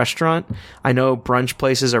seen in a restaurant. I know brunch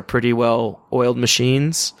places are pretty well-oiled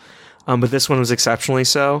machines, but this one was exceptionally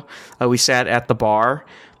so. We sat at the bar,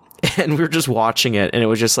 and we were just watching it, and it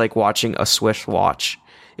was just like watching a Swiss watch.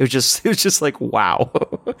 It was just like, wow.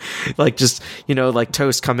 Like, just, like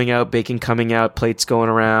toast coming out, bacon coming out, plates going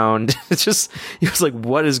around. It was like,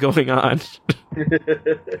 what is going on?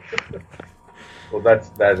 Well,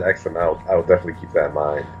 that's excellent. I will definitely keep that in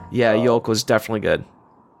mind. Yeah, Yolk was definitely good.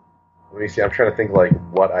 Let me see. I'm trying to think, like,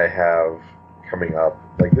 what I have coming up.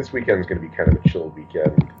 Like, this weekend is going to be kind of a chill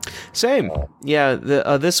weekend. Same. Yeah,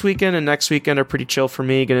 this weekend and next weekend are pretty chill for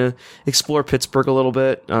me. Going to explore Pittsburgh a little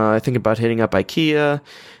bit. I think about hitting up IKEA,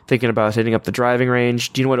 thinking about hitting up the driving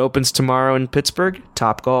range. Do you know what opens tomorrow in Pittsburgh?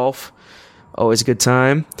 Topgolf. Always a good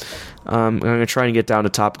time. I'm going to try and get down to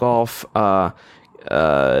Topgolf.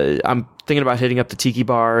 I'm thinking about hitting up the Tiki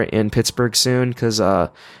Bar in Pittsburgh soon because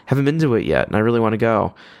haven't been to it yet, and I really want to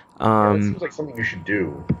go. Yeah, it seems like something you should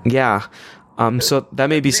do. Yeah. So that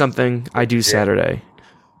may be something I do Saturday.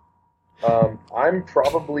 I'm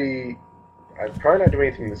probably not doing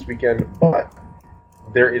anything this weekend, but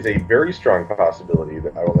there is a very strong possibility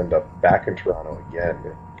that I will end up back in Toronto again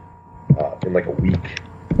in like a week.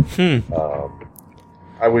 When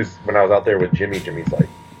I was out there with Jimmy's like, "Do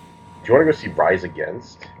you want to go see Rise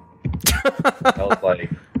Against?" I was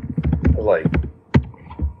like,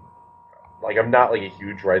 I'm not like a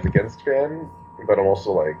huge Rise Against fan, but I'm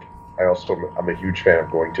also like, I'm a huge fan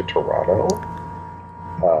of going to Toronto.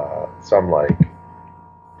 So I'm like,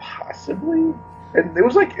 possibly? And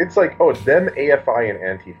it's them, AFI, and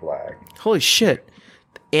Anti-Flag. Holy shit.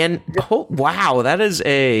 And, wow, that is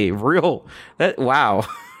a real, wow.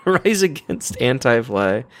 Rise Against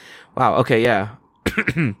Anti-Flag. Wow, okay, yeah.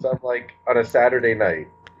 So I'm like, on a Saturday night.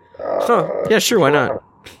 Yeah, sure, why not?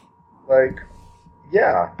 Like,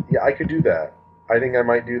 yeah, I could do that. I think I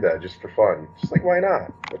might do that just for fun. Just like, why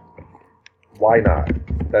not? Why not?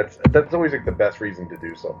 That's always like the best reason to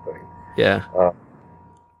do something. Yeah.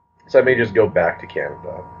 So I may just go back to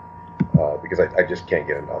Canada because I just can't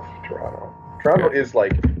get enough of Toronto. Toronto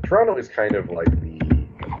is kind of like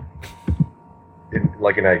in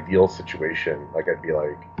like an ideal situation. Like I'd be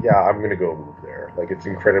like, yeah, I'm gonna go move there. Like it's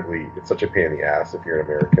such a pain in the ass if you're an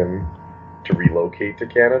American to relocate to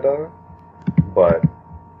Canada, but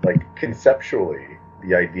like conceptually,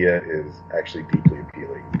 the idea is actually deeply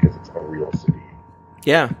appealing because it's a real city.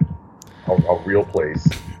 Yeah. A real place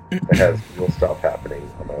that has real stuff happening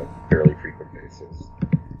on a fairly frequent basis.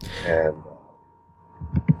 And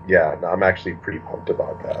I'm actually pretty pumped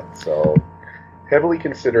about that. So heavily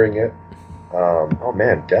considering it. Oh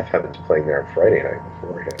man, Def Heaven's playing there on Friday night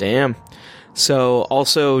beforehand. Damn. So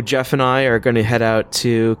also Jeff and I are going to head out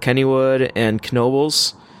to Kennywood and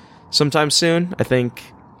Knoebels sometime soon. I think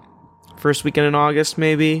first weekend in August,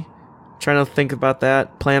 maybe. Trying to think about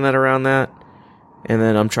that, plan that around that. And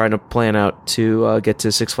then I'm trying to plan out to get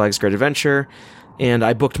to Six Flags Great Adventure. And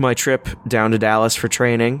I booked my trip down to Dallas for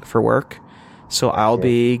training, for work. So I'll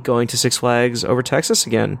be going to Six Flags over Texas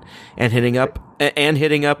again. And hitting up, what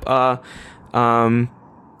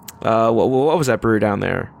was that brew down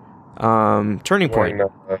there? Turning Point.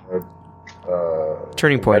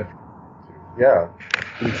 Turning Point. Yeah.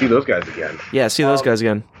 You can see those guys again. Yeah, see those guys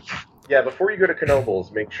again. Yeah, before you go to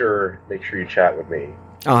Knoebels, make sure you chat with me.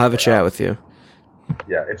 I'll have a chat with you.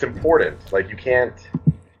 Yeah, it's important. Like, you can't...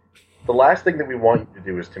 The last thing that we want you to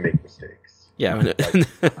do is to make mistakes. Yeah.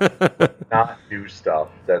 Like, not do stuff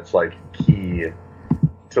that's, like, key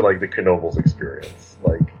to, like, the Knoebels experience.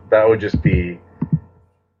 Like, that would just be...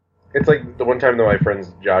 It's like the one time that my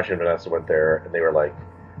friends Josh and Vanessa went there, and they're like,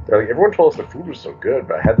 everyone told us the food was so good,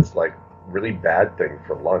 but I had this, like, really bad thing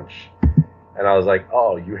for lunch. And I was like,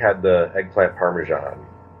 oh, you had the eggplant parmesan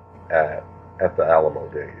at the Alamo,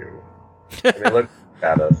 didn't you? And they looked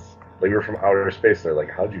at us like we were from outer space. They're like,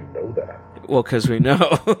 how'd you know that? Well, because we know.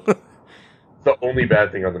 It's the only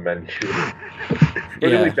bad thing on the menu.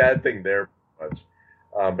 The only bad thing there. Much.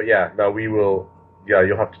 But yeah, no, we will. Yeah,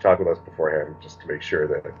 you'll have to talk with us beforehand just to make sure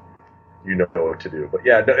that you know what to do. But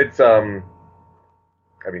yeah, no, it's I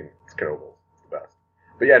mean, it's Knoebels. It's the best.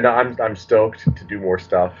 But yeah, no, I'm stoked to do more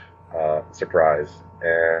stuff. Surprise.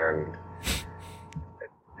 And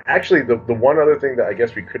actually, the one other thing that I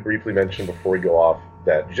guess we could briefly mention before we go off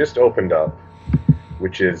that just opened up,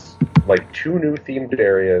 which is like 2 new themed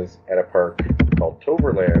areas at a park called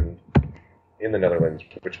Toverland in the Netherlands,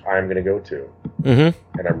 which I'm going to go to.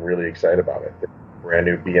 Mm-hmm. And I'm really excited about it. The brand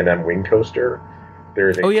new B&M Wing Coaster.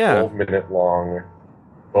 There's a 12-minute long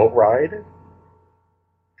boat ride.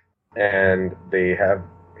 And they have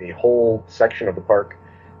a whole section of the park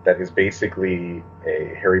that is basically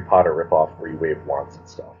a Harry Potter ripoff where you wave wands and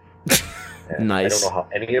stuff. And nice. I don't know how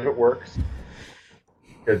any of it works,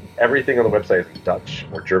 because everything on the website is in Dutch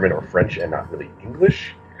or German or French and not really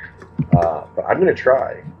English. But I'm going to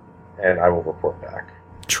try, and I will report back.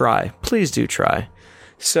 Try. Please do try.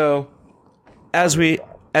 So, as we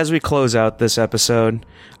close out this episode,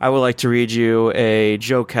 I would like to read you a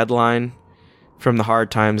joke headline from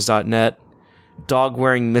thehardtimes.net. Dog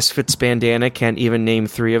wearing Misfits bandana can't even name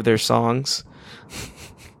 3 of their songs.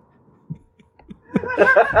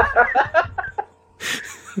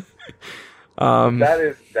 That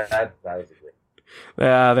is a great.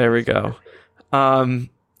 Yeah, there we go.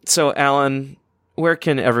 So, Alan, where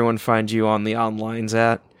can everyone find you on the onlines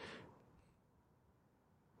at?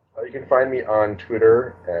 You can find me on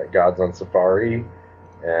Twitter at Gods on Safari.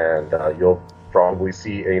 and you'll probably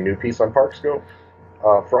see a new piece on Parkscope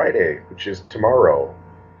Friday, which is tomorrow.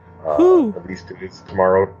 At least it's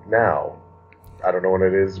tomorrow now. I don't know when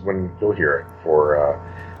it is when you'll hear it.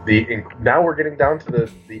 Now we're getting down to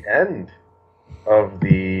the end of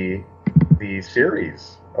the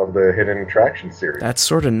series of the Hidden Attraction series. That's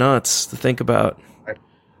sort of nuts to think about. I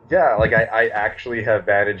actually have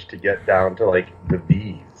managed to get down to like the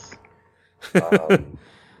V's.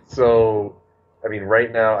 So, I mean,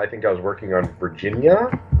 right now I think I was working on Virginia.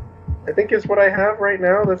 I think is what I have right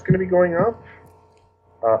now. That's going to be going up.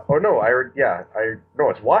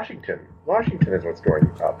 It's Washington. Washington is what's going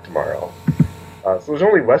up tomorrow. So there's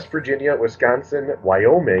only West Virginia, Wisconsin,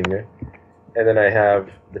 Wyoming, and then I have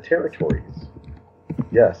the territories.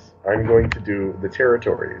 Yes, I'm going to do the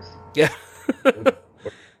territories. Yeah.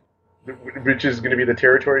 Which is going to be the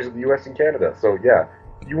territories of the U.S. and Canada. So yeah,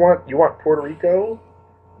 you want Puerto Rico?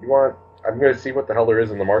 I'm going to see what the hell there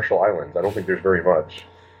is in the Marshall Islands. I don't think there's very much.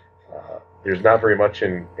 There's not very much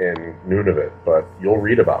in Nunavut, but you'll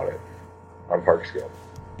read about it on Parkscope.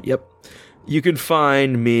 Yep. You can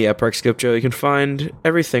find me at Parkscope Joe. You can find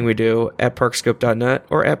everything we do at parkscope.net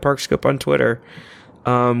or at Parkscope on Twitter,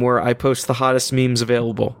 where I post the hottest memes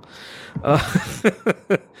available. So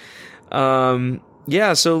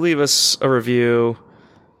leave us a review.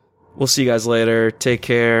 We'll see you guys later. Take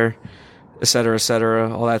care,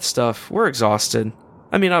 etc., all that stuff. We're exhausted.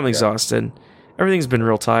 I mean, I'm exhausted. Everything's been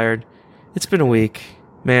real tired. It's been a week.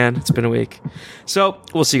 Man, it's been a week. So,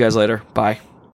 we'll see you guys later. Bye.